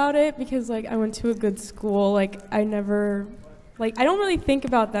thought about it because like I went to a good school. Like I don't really think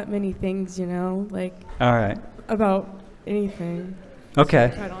about that many things, you know, like all right, about anything. Okay.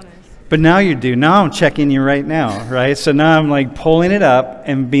 To be quite honest. But now you do. Now I'm checking you right now, right? So now I'm like pulling it up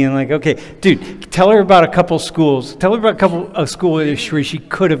and being like, okay, dude, tell her about a couple schools. Tell her about a couple of schools where she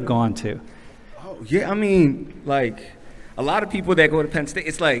could have gone to. Oh, yeah, I mean, like, a lot of people that go to Penn State,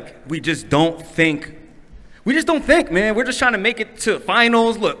 it's like, we just don't think, man. We're just trying to make it to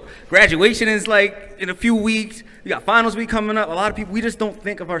finals. Look, graduation is like in a few weeks. You got finals week coming up. A lot of people, we just don't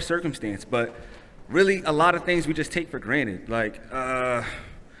think of our circumstance. But really, a lot of things we just take for granted. Like,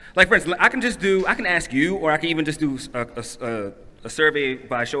 Like for instance, I can ask you, or I can even just do a survey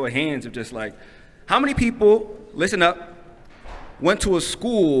by show of hands of just like, how many people, listen up, went to a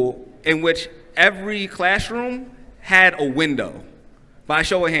school in which every classroom had a window? By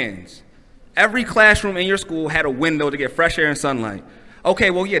show of hands. Every classroom in your school had a window to get fresh air and sunlight. Okay,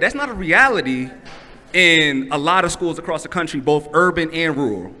 well, yeah, that's not a reality in a lot of schools across the country, both urban and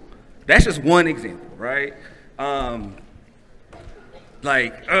rural. That's just one example, right?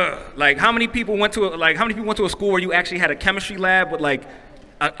 Like how many people went to a school where you actually had a chemistry lab with like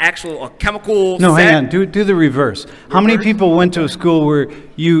a chemical No, set? hang on, do the reverse. How many people went to a school where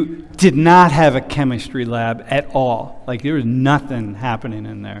you did not have a chemistry lab at all? Like there was nothing happening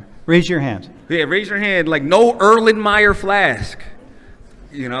in there. Raise your hands. Yeah, raise your hand. Like no Erlenmeyer flask,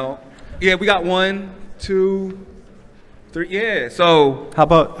 you know? Yeah, we got 1, 2, 3, yeah, so. How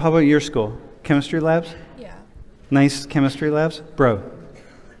about your school? Chemistry labs? Yeah. Nice chemistry labs? Bro,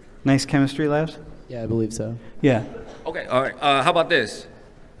 nice chemistry labs? Yeah, I believe so. Yeah. Okay, all right, how about this?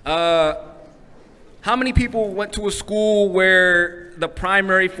 How many people went to a school where the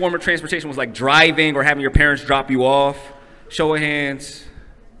primary form of transportation was like driving or having your parents drop you off? Show of hands.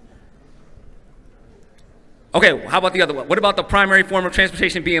 Okay, how about the other one? What about the primary form of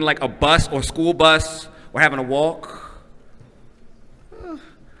transportation being like a bus or school bus or having a walk?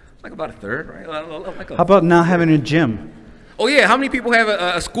 Like about a third, right? How about not having a gym? Oh yeah, how many people have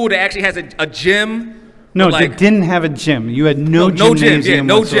a school that actually has a gym? No, like, they didn't have a gym. You had no gym, gymnasium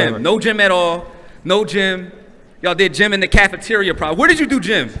no whatsoever. gym, no gym at all, no gym. Y'all did gym in the cafeteria probably. Where did you do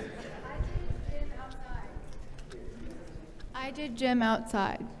gym? I did gym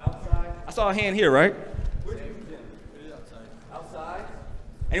outside. Outside? I saw a hand here, right? Where did you do gym? Outside?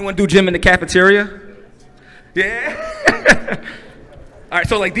 Anyone do gym in the cafeteria? Yeah? All right,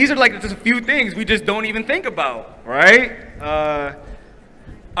 so like these are like just a few things we just don't even think about, right?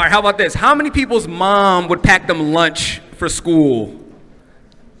 All right, how about this? How many people's mom would pack them lunch for school?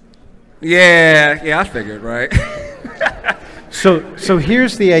 Yeah, I figured, right? So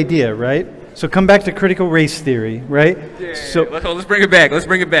here's the idea, right? So come back to critical race theory, right? Yeah, so let's bring it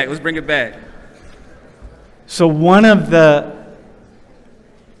back. So one of the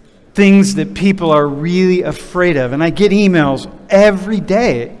things that people are really afraid of, and I get emails every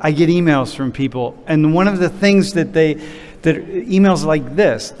day, I get emails from people, and one of the things that emails like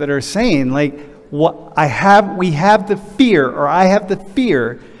this that are saying, like, I have the fear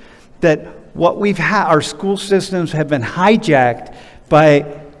that our school systems have been hijacked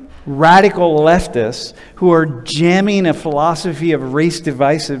by radical leftists who are jamming a philosophy of race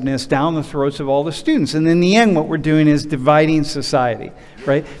divisiveness down the throats of all the students. And in the end, what we're doing is dividing society,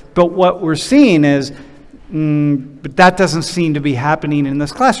 right? But what we're seeing is, but that doesn't seem to be happening in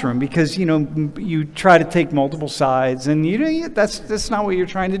this classroom because, you try to take multiple sides and that's not what you're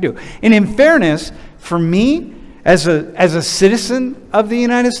trying to do. And in fairness, for me, as a citizen of the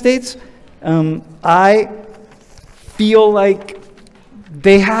United States, I feel like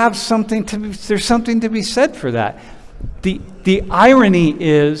there's something to be said for that. The irony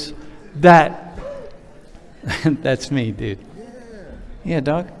is that that's me, dude. Yeah,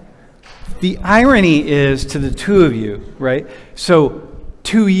 dog. The irony is to the two of you, right? So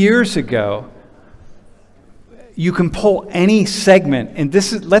 2 years ago, you can pull any segment, and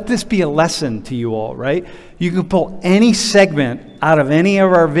let this be a lesson to you all, right? You can pull any segment out of any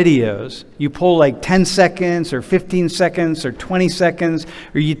of our videos. You pull like 10 seconds or 15 seconds or 20 seconds,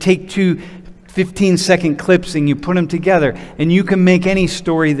 or you take two 15-second clips and you put them together, and you can make any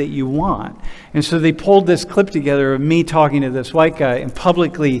story that you want. And so they pulled this clip together of me talking to this white guy, and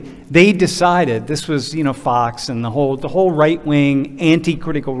publicly they decided, this was Fox and the whole right-wing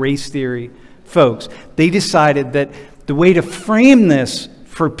anti-critical race theory folks, they decided that the way to frame this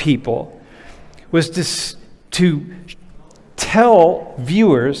for people was to tell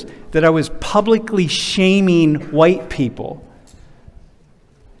viewers that I was publicly shaming white people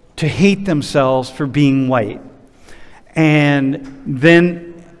to hate themselves for being white. And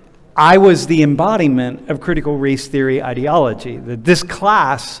then I was the embodiment of critical race theory ideology, that this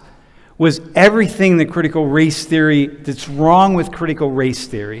class was everything that critical race theory, that's wrong with critical race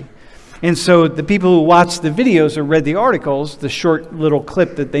theory. And so the people who watched the videos or read the articles, the short little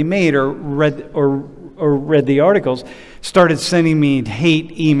clip that they made or read the articles, started sending me hate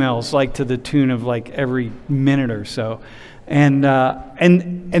emails like to the tune of like every minute or so. And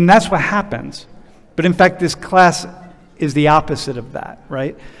that's what happens. But in fact, this class is the opposite of that,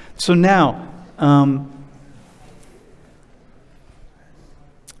 right? So now,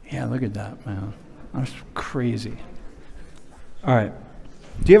 yeah, look at that, man. That's crazy. All right.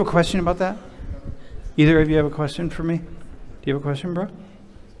 Do you have a question about that? Either of you have a question for me? Do you have a question, bro?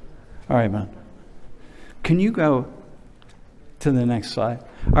 All right, man. Can you go to the next slide?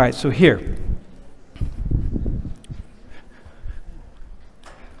 All right, so here.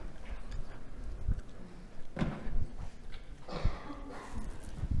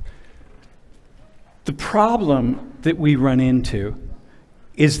 The problem that we run into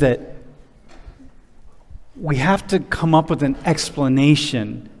is that we have to come up with an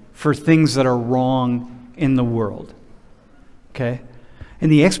explanation for things that are wrong in the world, okay?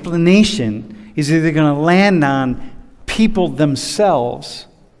 And the explanation is either going to land on people themselves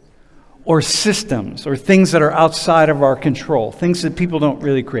or systems or things that are outside of our control, things that people don't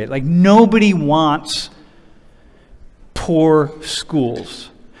really create. Like nobody wants poor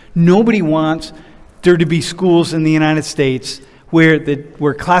schools. Nobody wants there to be schools in the United States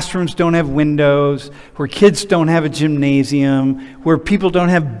where classrooms don't have windows, where kids don't have a gymnasium, where people don't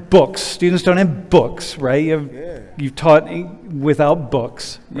have books, students don't have books, right? You've taught without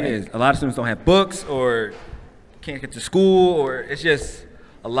books. Right? Yeah, a lot of students don't have books or can't get to school, or it's just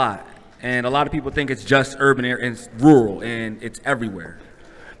a lot. And a lot of people think it's just urban area and it's rural, and it's everywhere.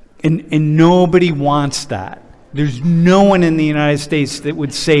 And nobody wants that. There's no one in the United States that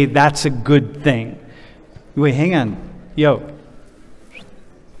would say that's a good thing. Wait, hang on. Yo,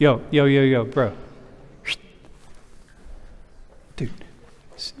 bro. Dude.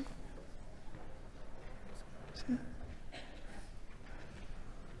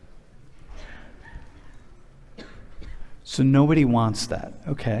 So nobody wants that,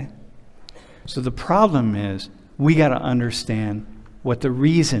 okay? So the problem is we got to understand what the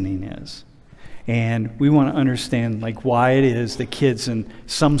reasoning is. And we want to understand like why it is that kids in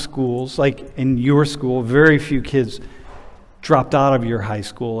some schools, like in your school, very few kids dropped out of your high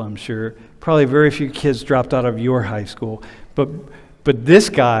school, I'm sure. Probably very few kids dropped out of your high school. But this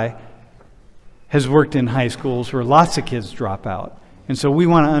guy has worked in high schools where lots of kids drop out. And so we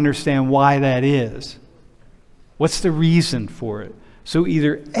want to understand why that is. What's the reason for it? So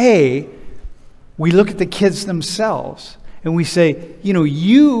either A, we look at the kids themselves and we say,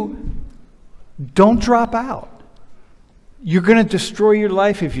 you don't drop out. You're going to destroy your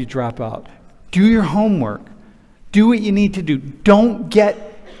life if you drop out. Do your homework. Do what you need to do. Don't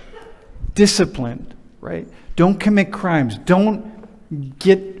get disciplined, right? Don't commit crimes. Don't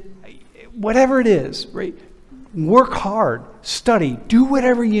get whatever it is, right? Work hard. Study. Do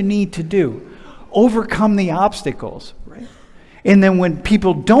whatever you need to do. Overcome the obstacles, right? And then when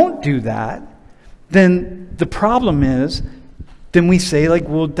people don't do that, then the problem is, then we say like,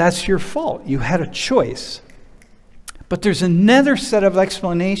 well, that's your fault. You had a choice. But there's another set of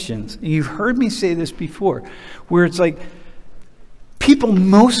explanations. You've heard me say this before, where it's like people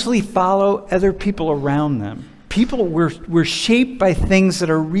mostly follow other people around them. We're shaped by things that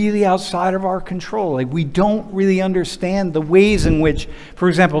are really outside of our control. Like we don't really understand the ways in which, for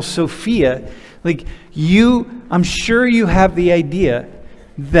example, Sophia, like I'm sure you have the idea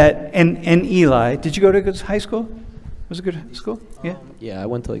that, and Eli, did you go to a good high school? Was it a good school? Yeah? Yeah, I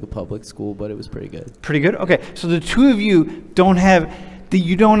went to like a public school, but it was pretty good. Pretty good? Okay, so the two of you don't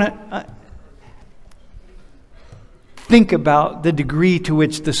think about the degree to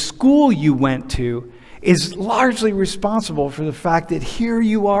which the school you went to is largely responsible for the fact that here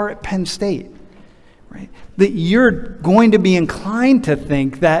you are at Penn State, right? That you're going to be inclined to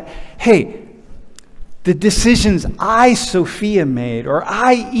think that, hey, the decisions I, Sophia, made, or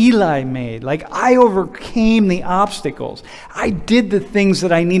I, Eli, made, like I overcame the obstacles. I did the things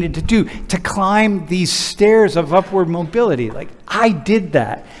that I needed to do to climb these stairs of upward mobility. Like I did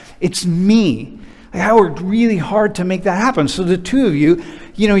that. It's me. Like, I worked really hard to make that happen. So the two of you,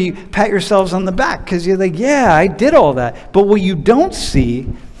 you pat yourselves on the back because you're like, yeah, I did all that. But what you don't see,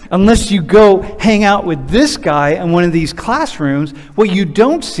 unless you go hang out with this guy in one of these classrooms, what you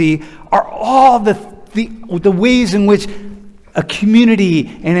don't see are all the ways in which a community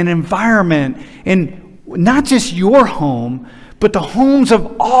and an environment, and not just your home, but the homes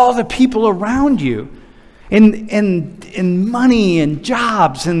of all the people around you, and money and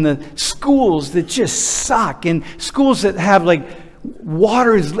jobs and the schools that just suck, and schools that have like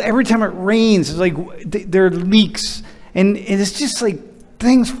water is every time it rains, it's like there are leaks, and it's just like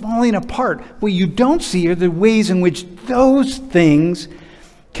things falling apart. What you don't see are the ways in which those things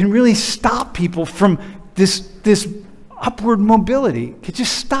can really stop people from this upward mobility. Could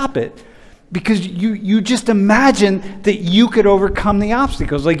just stop it. Because you just imagine that you could overcome the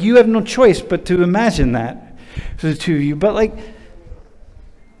obstacles. Like you have no choice but to imagine that for the two of you. But like,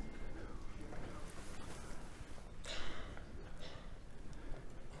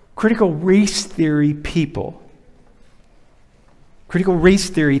 critical race theory people, critical race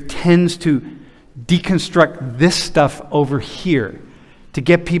theory tends to deconstruct this stuff over here to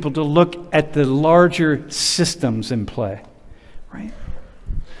get people to look at the larger systems in play, right?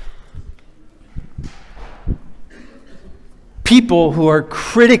 People who are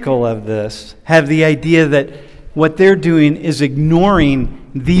critical of this have the idea that what they're doing is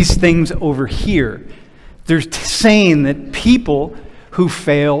ignoring these things over here. They're saying that people who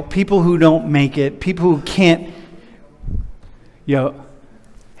fail, people who don't make it, people who can't,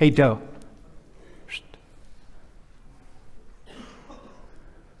 hey Doe.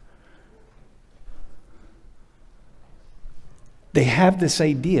 They have this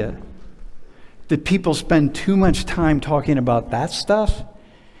idea that people spend too much time talking about that stuff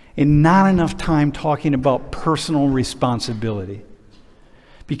and not enough time talking about personal responsibility.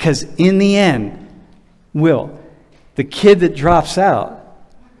 Because in the end, the kid that drops out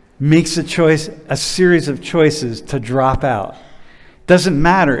makes a series of choices to drop out. Doesn't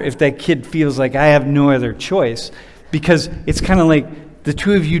matter if that kid feels like I have no other choice, because it's kind of like the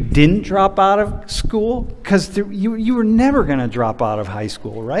two of you didn't drop out of school because you were never going to drop out of high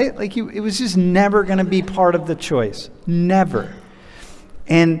school, right? Like it was just never going to be part of the choice. Never.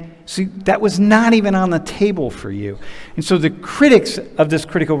 And so that was not even on the table for you. And so the critics of this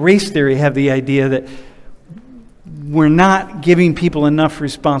critical race theory have the idea that we're not giving people enough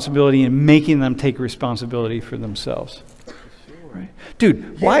responsibility and making them take responsibility for themselves. Right?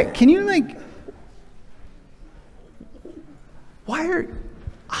 Dude, why are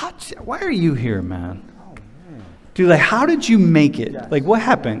you here, man? Dude, like, how did you make it? Like, what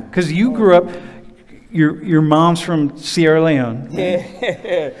happened? Because you grew up, your mom's from Sierra Leone.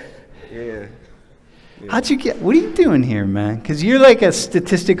 Right? Yeah. How'd you what are you doing here, man? Because you're like a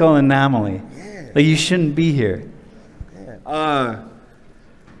statistical anomaly. Like, you shouldn't be here. I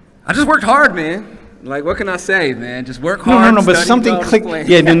just worked hard, man. Like, what can I say, man? Just work hard. No, but something clicked.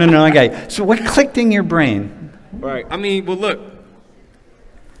 Yeah, no, I got you. So what clicked in your brain? Right. I mean, well, look.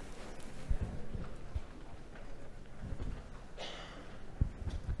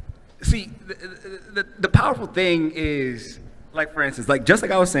 See, the powerful thing is, like, for instance, like, just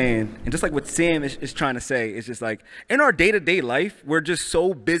like I was saying, and just like what Sam is trying to say, it's just like, in our day-to-day life, we're just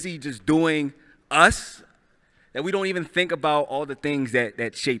so busy just doing us that we don't even think about all the things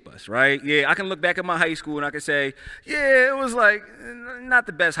that shape us, right? Yeah, I can look back at my high school and I can say, yeah, it was like not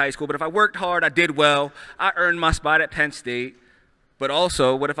the best high school, but if I worked hard, I did well. I earned my spot at Penn State. But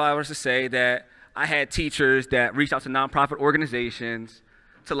also, what if I was to say that I had teachers that reached out to nonprofit organizations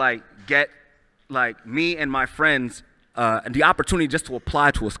to like get like me and my friends the opportunity just to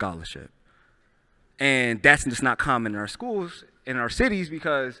apply to a scholarship. And that's just not common in our schools, in our cities,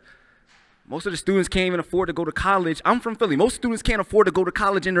 because most of the students can't even afford to go to college. I'm from Philly. Most students can't afford to go to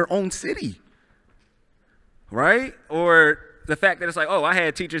college in their own city, right? Or the fact that it's like, oh, I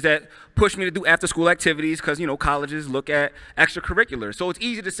had teachers that pushed me to do after-school activities because, you know, colleges look at extracurriculars. So it's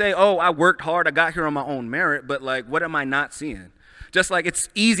easy to say, oh, I worked hard, I got here on my own merit, but like, what am I not seeing? Just like it's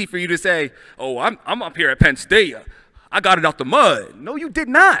easy for you to say, oh, I'm up here at Penn State, I got it out the mud. No, you did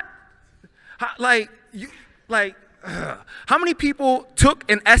not. How many people took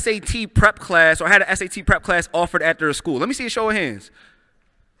an SAT prep class or had an SAT prep class offered at their school? Let me see a show of hands.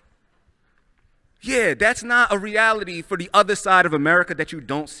 Yeah, that's not a reality for the other side of America that you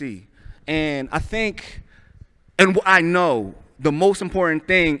don't see. And I think, and I know, the most important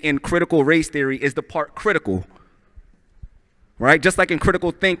thing in critical race theory is the part critical, right? Just like in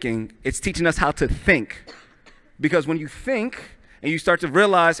critical thinking, it's teaching us how to think. Because when you think and you start to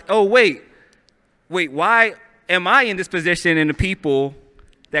realize, oh, wait, why am I in this position and the people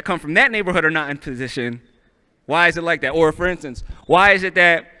that come from that neighborhood are not in position? Why is it like that? Or for instance, why is it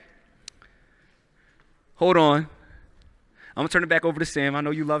that, hold on, I'm gonna turn it back over to Sam. I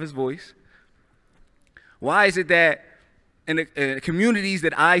know you love his voice. Why is it that in the communities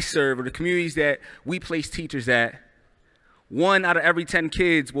that I serve or the communities that we place teachers at, 1 out of every 10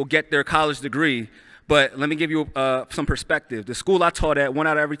 kids will get their college degree? But let me give you some perspective. The school I taught at, 1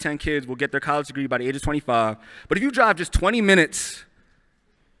 out of every 10 kids will get their college degree by the age of 25. But if you drive just 20 minutes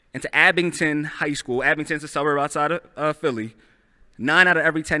into Abington High School, Abington's a suburb outside of Philly, 9 out of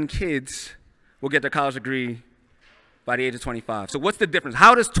every 10 kids will get their college degree by the age of 25. So what's the difference?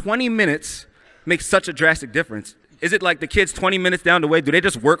 How does 20 minutes make such a drastic difference? Is it like the kids 20 minutes down the way, do they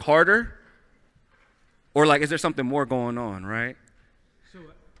just work harder? Or like, is there something more going on, right?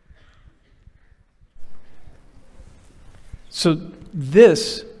 So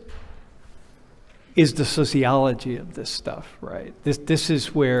this is the sociology of this stuff, right? This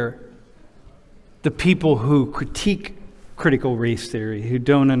is where the people who critique critical race theory, who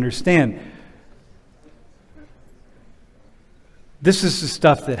don't understand, this is the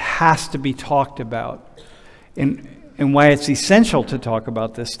stuff that has to be talked about. And and why it's essential to talk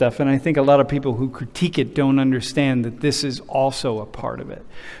about this stuff. And I think a lot of people who critique it don't understand that this is also a part of it.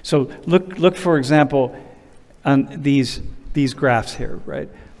 So look for example, on these graphs here, right?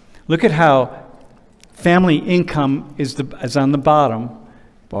 Look at how family income is on the bottom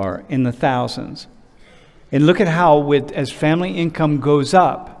bar in the thousands. And look at how as family income goes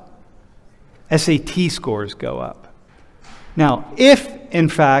up, SAT scores go up. Now, if in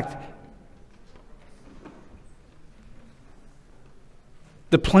fact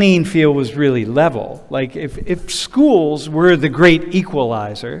the playing field was really level, like if schools were the great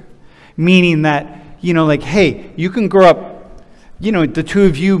equalizer, meaning that, like, hey, you can grow up, the two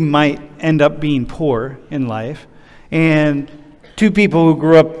of you might end up being poor in life, and two people who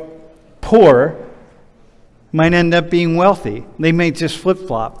grew up poor might end up being wealthy. They may just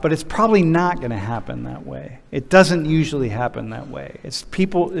flip-flop, but it's probably not going to happen that way. It doesn't usually happen that way. It's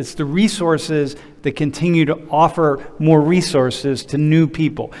the resources that continue to offer more resources to new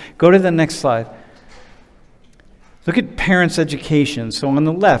people. Go to the next slide. Look at parents' education. So on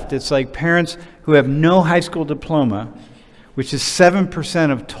the left, it's like parents who have no high school diploma, which is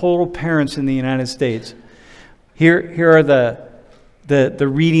 7% of total parents in the United States. Here are the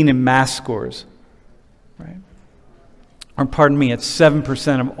reading and math scores. Right? Or pardon me, it's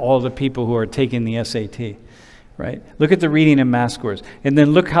 7% of all the people who are taking the SAT. Right? Look at the reading and math scores. And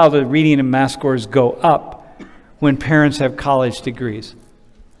then look how the reading and math scores go up when parents have college degrees.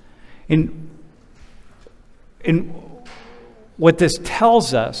 And what this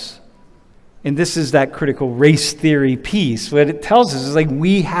tells us, and this is that critical race theory piece, what it tells us is like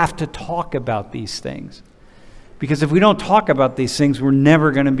we have to talk about these things. Because if we don't talk about these things, we're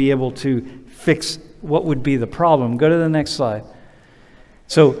never going to be able to fix what would be the problem. Go to the next slide.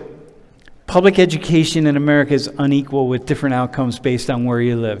 So, public education in America is unequal with different outcomes based on where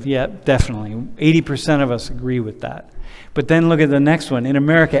you live. Yeah, definitely. 80% of us agree with that. But then look at the next one. In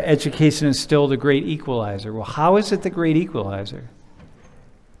America, education is still the great equalizer. Well, how is it the great equalizer?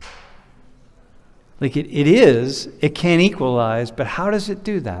 Like it is, it can equalize, but how does it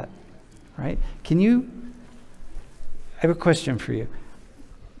do that? Right? I have a question for you.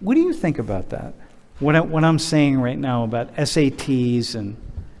 What do you think about that? What I'm saying right now about SATs and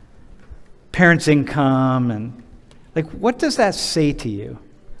parents' income and like what does that say to you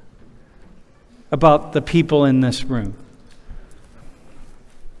about the people in this room?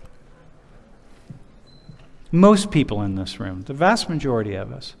 Most people in this room, the vast majority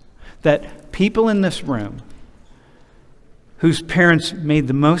of us, that people in this room whose parents made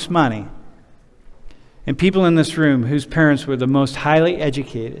the most money and people in this room whose parents were the most highly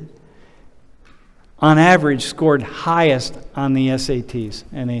educated, on average, scored highest on the SATs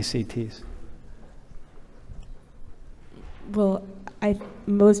and ACTs. Well,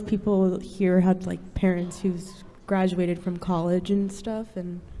 most people here had like parents who's graduated from college and stuff,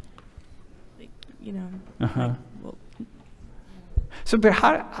 and Uh-huh.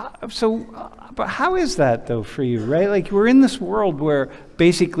 But how is that though for you, right? Like we're in this world where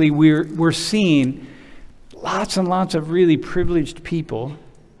basically we're seeing lots and lots of really privileged people,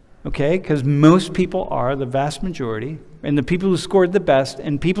 okay? Because most people are, the vast majority, and the people who scored the best,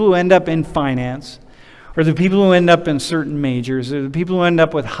 and people who end up in finance, or the people who end up in certain majors, or the people who end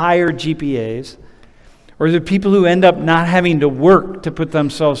up with higher GPAs, or the people who end up not having to work to put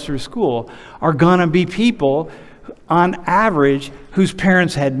themselves through school, are gonna be people, on average, whose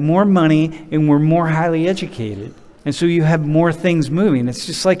parents had more money and were more highly educated. And so you have more things moving. It's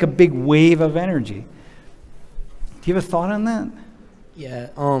just like a big wave of energy. Do you have a thought on that? Yeah,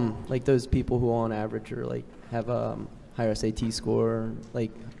 like those people who on average are like have a higher SAT score,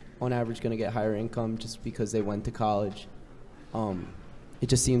 like on average going to get higher income just because they went to college. It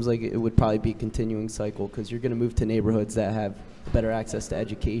just seems like it would probably be a continuing cycle because you're going to move to neighborhoods that have better access to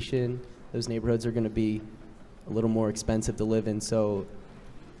education. Those neighborhoods are going to be a little more expensive to live in. So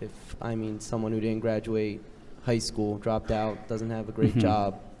if, someone who didn't graduate high school, dropped out, doesn't have a great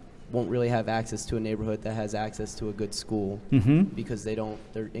job, won't really have access to a neighborhood that has access to a good school because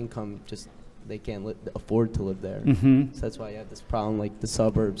their income they can't afford to live there. So that's why you have this problem like the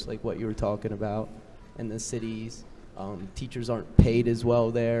suburbs, like what you were talking about, and the cities. Teachers aren't paid as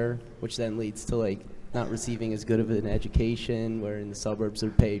well there, which then leads to like not receiving as good of an education, where in the suburbs they're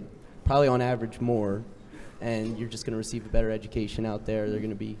paid probably on average more, and you're just going to receive a better education out there. They're going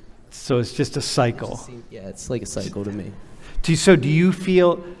to be... So it's just a cycle. Yeah, it's like a cycle to me. So do you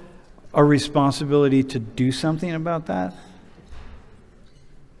feel a responsibility to do something about that?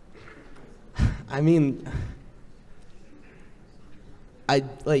 I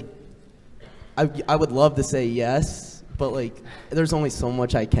would love to say yes, but like there's only so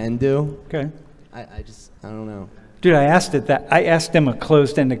much I can do. Okay. I don't know. Dude, I asked them a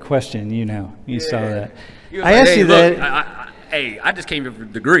closed-ended question, you know. You saw that. I asked you that. Hey, I just came here for a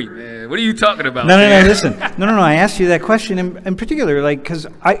degree, man. What are you talking about? No, listen. No, I asked you that question in particular, like, because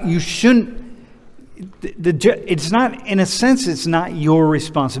you shouldn't, it's not, in a sense, it's not your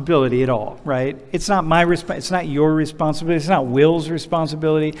responsibility at all, right? It's not it's not your responsibility. It's not Will's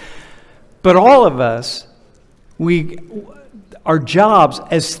responsibility. But all of us, our jobs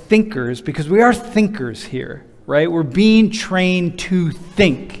as thinkers, because we are thinkers here, right? We're being trained to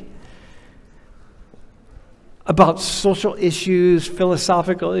think about social issues,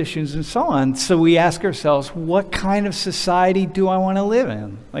 philosophical issues, and so on. So we ask ourselves, what kind of society do I want to live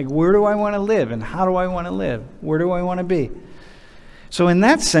in? Like, where do I want to live, and how do I want to live? Where do I want to be? So in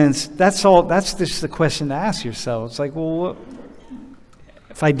that sense, that's just the question to ask yourself. It's like, well,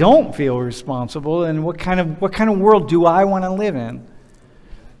 if I don't feel responsible, then what kind of world do I want to live in?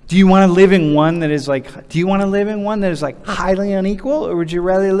 Do you want to live in one that is like, highly unequal, or would you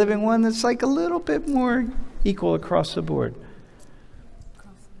rather live in one that's like a little bit more equal across the board?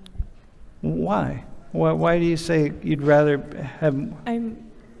 Why? Why do you say you'd rather have?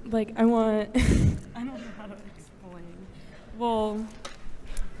 I'm like, I want. I don't know how to explain. Well,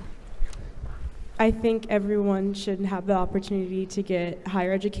 I think everyone should have the opportunity to get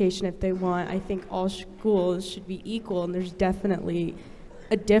higher education if they want. I think all schools should be equal, and there's definitely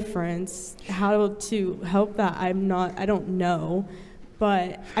a difference. How to help that, I don't know.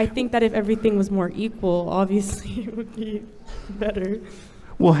 But I think that if everything was more equal, obviously it would be better.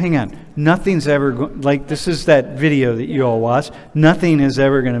 Well, hang on. Nothing's ever, like this is that video that you all watched, nothing is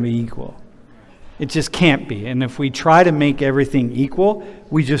ever going to be equal. It just can't be. And if we try to make everything equal,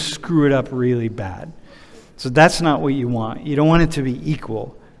 we just screw it up really bad. So that's not what you want. You don't want it to be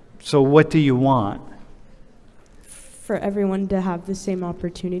equal. So what do you want? For everyone to have the same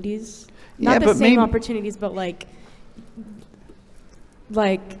opportunities. Yeah, Not the same opportunities, but like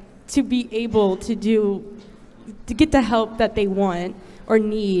to be able to get the help that they want or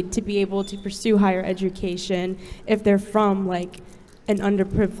need to be able to pursue higher education if they're from like an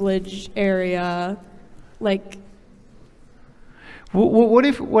underprivileged area, like. What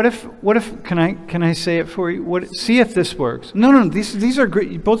if? Can I say it for you? See if this works. No. These are great.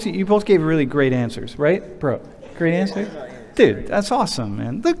 You both gave really great answers, right, bro? Great answer, dude. That's awesome,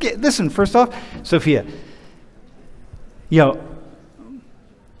 man. Listen. First off, Sophia. Yo.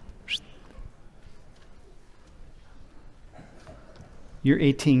 You're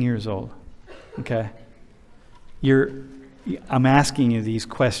 18 years old, okay? I'm asking you these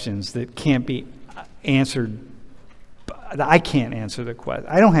questions that can't be answered. I can't answer the question.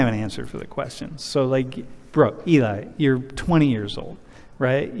 I don't have an answer for the questions. So, like, bro, Eli, you're 20 years old,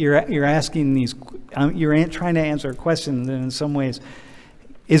 right? You're asking these. You're trying to answer a question that, in some ways,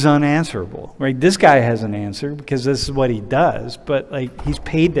 is unanswerable, right? This guy has an answer because this is what he does, but like he's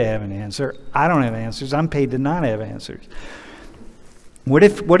paid to have an answer. I don't have answers. I'm paid to not have answers. What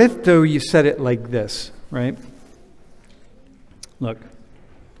if though you said it like this, right? Look,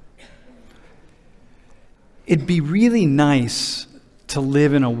 it'd be really nice to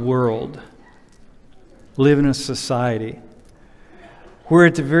live in a world, live in a society where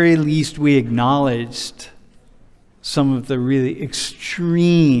at the very least we acknowledged some of the really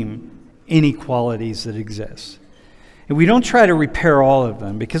extreme inequalities that exist. And we don't try to repair all of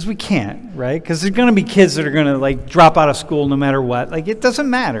them because we can't, right? Because there's going to be kids that are going to like drop out of school no matter what. Like it doesn't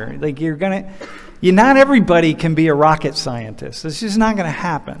matter. Like not everybody can be a rocket scientist. It's just not going to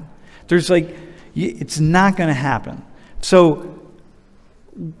happen. It's not going to happen. So,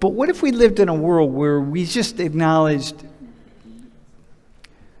 but what if we lived in a world where we just acknowledged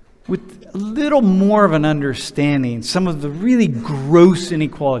with a little more of an understanding some of the really gross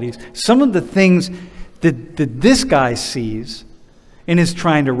inequalities, some of the things that this guy sees and is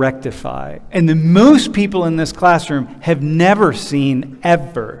trying to rectify, and that most people in this classroom have never seen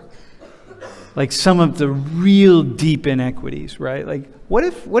ever, like some of the real deep inequities, right? Like, what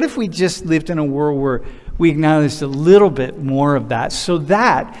if we just lived in a world where we acknowledged a little bit more of that, so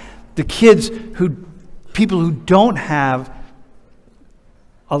that the people who don't have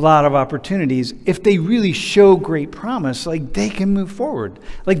a lot of opportunities, if they really show great promise, like they can move forward.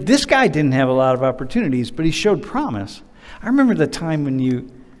 Like this guy didn't have a lot of opportunities, but he showed promise. I remember the time when you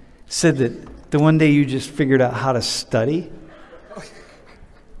said that the one day you just figured out how to study.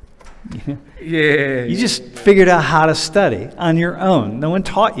 Yeah. You just figured out how to study on your own. No one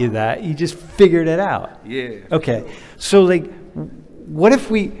taught you that. You just figured it out. Yeah. Okay. So like, what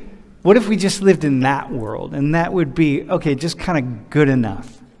if we just lived in that world, and that would be, okay, just kind of good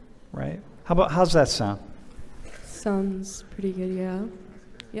enough, right? How's that sound? Sounds pretty good, yeah.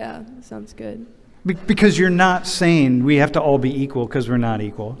 Yeah, sounds good. Because you're not saying we have to all be equal because we're not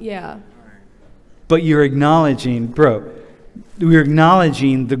equal. Yeah. But you're acknowledging, bro, we're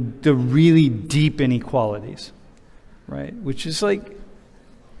acknowledging the really deep inequalities, right? Which is like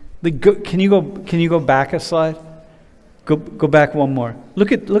can you go back a slide? Go back one more.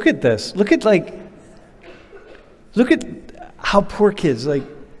 Look at this. Look at how poor kids, like,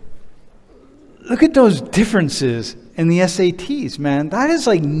 look at those differences in the SATs, man. That is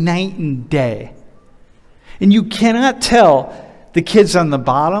like night and day. And you cannot tell the kids on the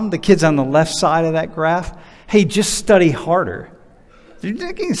bottom, the kids on the left side of that graph, hey, just study harder. They're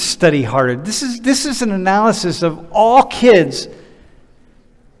not going to study harder. This is an analysis of all kids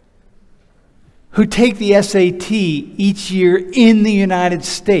who take the SAT each year in the United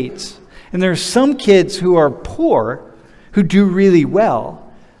States. And there are some kids who are poor who do really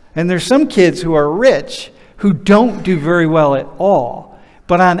well. And there's some kids who are rich who don't do very well at all.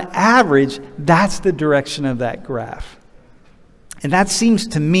 But on average, that's the direction of that graph. And that seems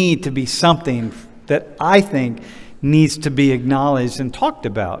to me to be something that I think needs to be acknowledged and talked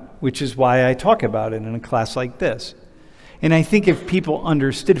about, which is why I talk about it in a class like this. And I think if people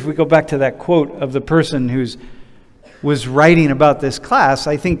understood, if we go back to that quote of the person who was writing about this class,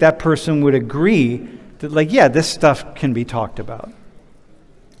 I think that person would agree that, like, yeah, this stuff can be talked about.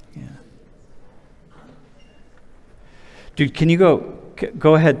 Yeah. Dude, can you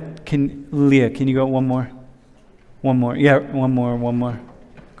go ahead, Leah, can you go one more? One more. Yeah, one more.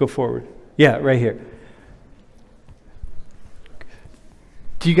 Go forward. Yeah, right here.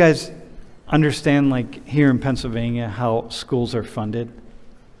 Do you guys understand, like, here in Pennsylvania, how schools are funded?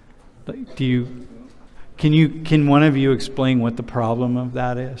 Like, can one of you explain what the problem of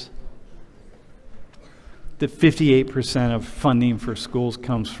that is? That 58% of funding for schools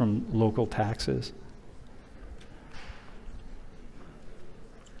comes from local taxes.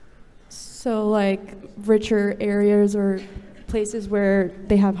 So like richer areas or places where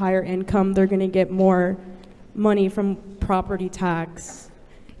they have higher income, they're going to get more money from property tax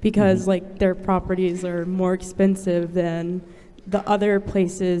because like their properties are more expensive than the other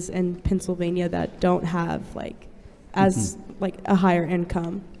places in Pennsylvania that don't have like as like a higher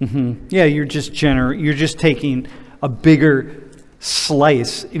income. Yeah, you're just taking a bigger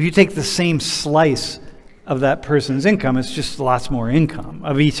slice. If you take the same slice of that person's income, it's just lots more income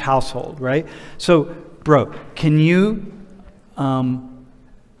of each household, right? So, bro, can you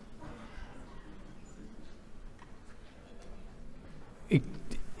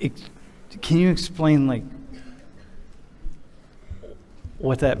can you explain, like,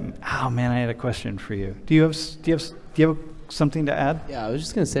 what that? Oh man, I had a question for you. Do you have something to add? Yeah, I was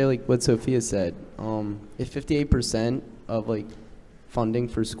just gonna say, like what Sophia said. If 58% of like funding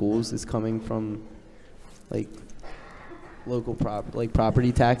for schools is coming from like local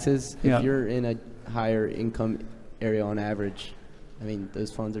property taxes, if you're in a higher income area on average, I mean,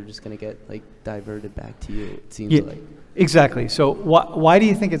 those funds are just gonna get like diverted back to you. It seems like. Exactly. So why do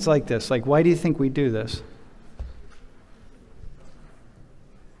you think it's like this? Like, why do you think we do this?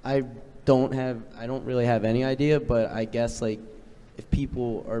 I don't really have any idea, but I guess like if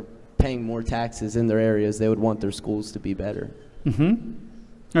people are paying more taxes in their areas, they would want their schools to be better. All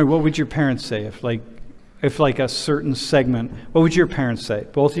right, what would your parents say if like a certain segment, what would your parents say?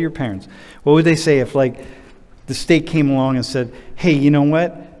 Both of your parents. What would they say if like the state came along and said, hey, you know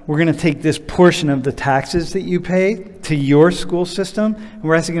what? We're going to take this portion of the taxes that you pay to your school system, and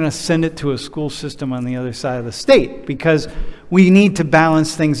we're actually going to send it to a school system on the other side of the state because we need to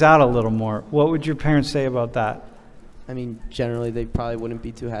balance things out a little more. What would your parents say about that? I mean, generally, they probably wouldn't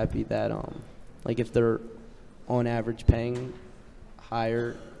be too happy that, like if they're on average paying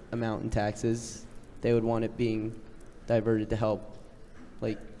higher amount in taxes, they would want it being diverted to help.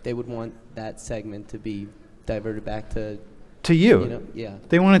 Like, they would want that segment to be diverted back to you. You know, yeah.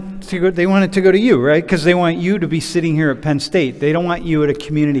 They want it to go to you, right? Because they want you to be sitting here at Penn State. They don't want you at a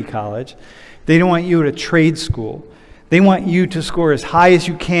community college. They don't want you at a trade school. They want you to score as high as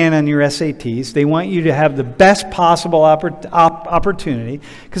you can on your SATs. They want you to have the best possible opportunity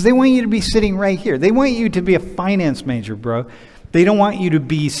because they want you to be sitting right here. They want you to be a finance major, bro. They don't want you to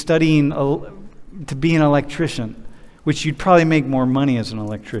be studying to be an electrician, which you'd probably make more money as an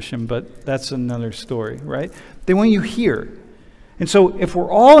electrician, but that's another story, right? They want you here. And so if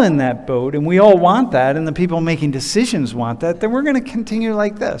we're all in that boat and we all want that and the people making decisions want that, then we're going to continue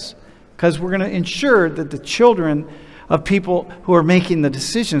like this because we're going to ensure that the children of people who are making the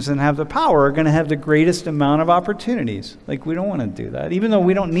decisions and have the power are going to have the greatest amount of opportunities. Like, we don't want to do that, even though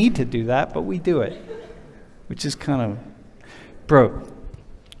we don't need to do that, but we do it, which is kind of, bro,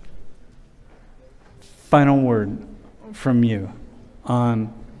 final word from you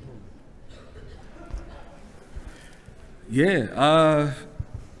on Yeah.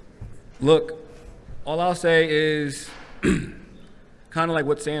 Look, all I'll say is kind of like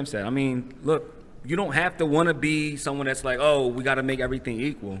what Sam said. I mean, look, you don't have to want to be someone that's like, oh, we got to make everything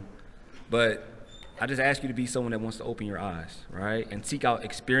equal. But I just ask you to be someone that wants to open your eyes, right? And seek out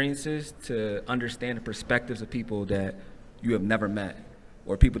experiences to understand the perspectives of people that you have never met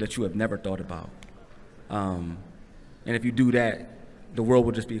or people that you have never thought about. And if you do that, the world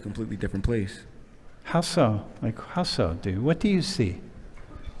will just be a completely different place. How so? Like, how so, dude? What do you see?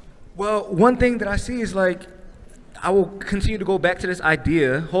 Well, one thing that I see is like, I will continue to go back to this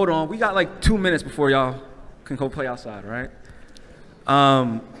idea. Hold on, we got like 2 minutes before y'all can go play outside, right?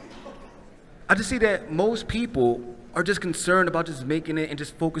 I just see that most people are just concerned about just making it and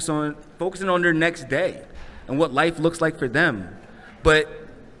just focusing on their next day and what life looks like for them. But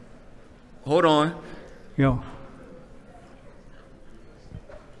hold on. Yo.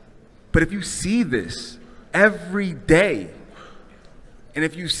 But if you see this every day, and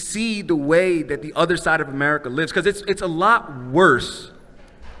if you see the way that the other side of America lives, because it's a lot worse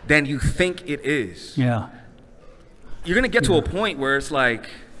than you think it is. Yeah. You're gonna get to a point where it's like,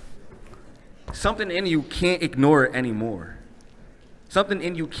 something in you can't ignore it anymore. Something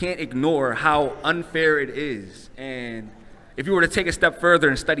in you can't ignore how unfair it is. And if you were to take a step further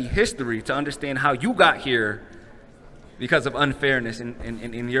and study history to understand how you got here because of unfairness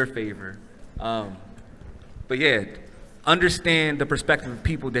in your favor. But yeah, understand the perspective of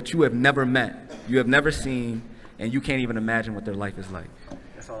people that you have never met, you have never seen, and you can't even imagine what their life is like.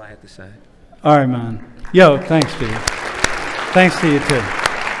 That's all I had to say. All right, man. Yo, thanks, Steve. Thanks to you, too.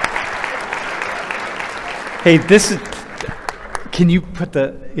 Hey, this is, can you put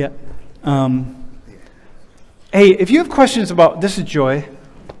the, yeah. Hey, if you have questions about, this is Joy.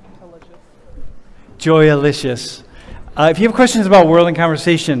 Joy-alicious. If you have questions about World in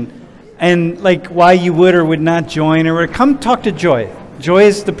Conversation and like why you would or would not join, or come talk to Joy. Joy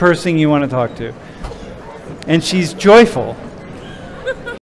is the person you want to talk to. And she's joyful.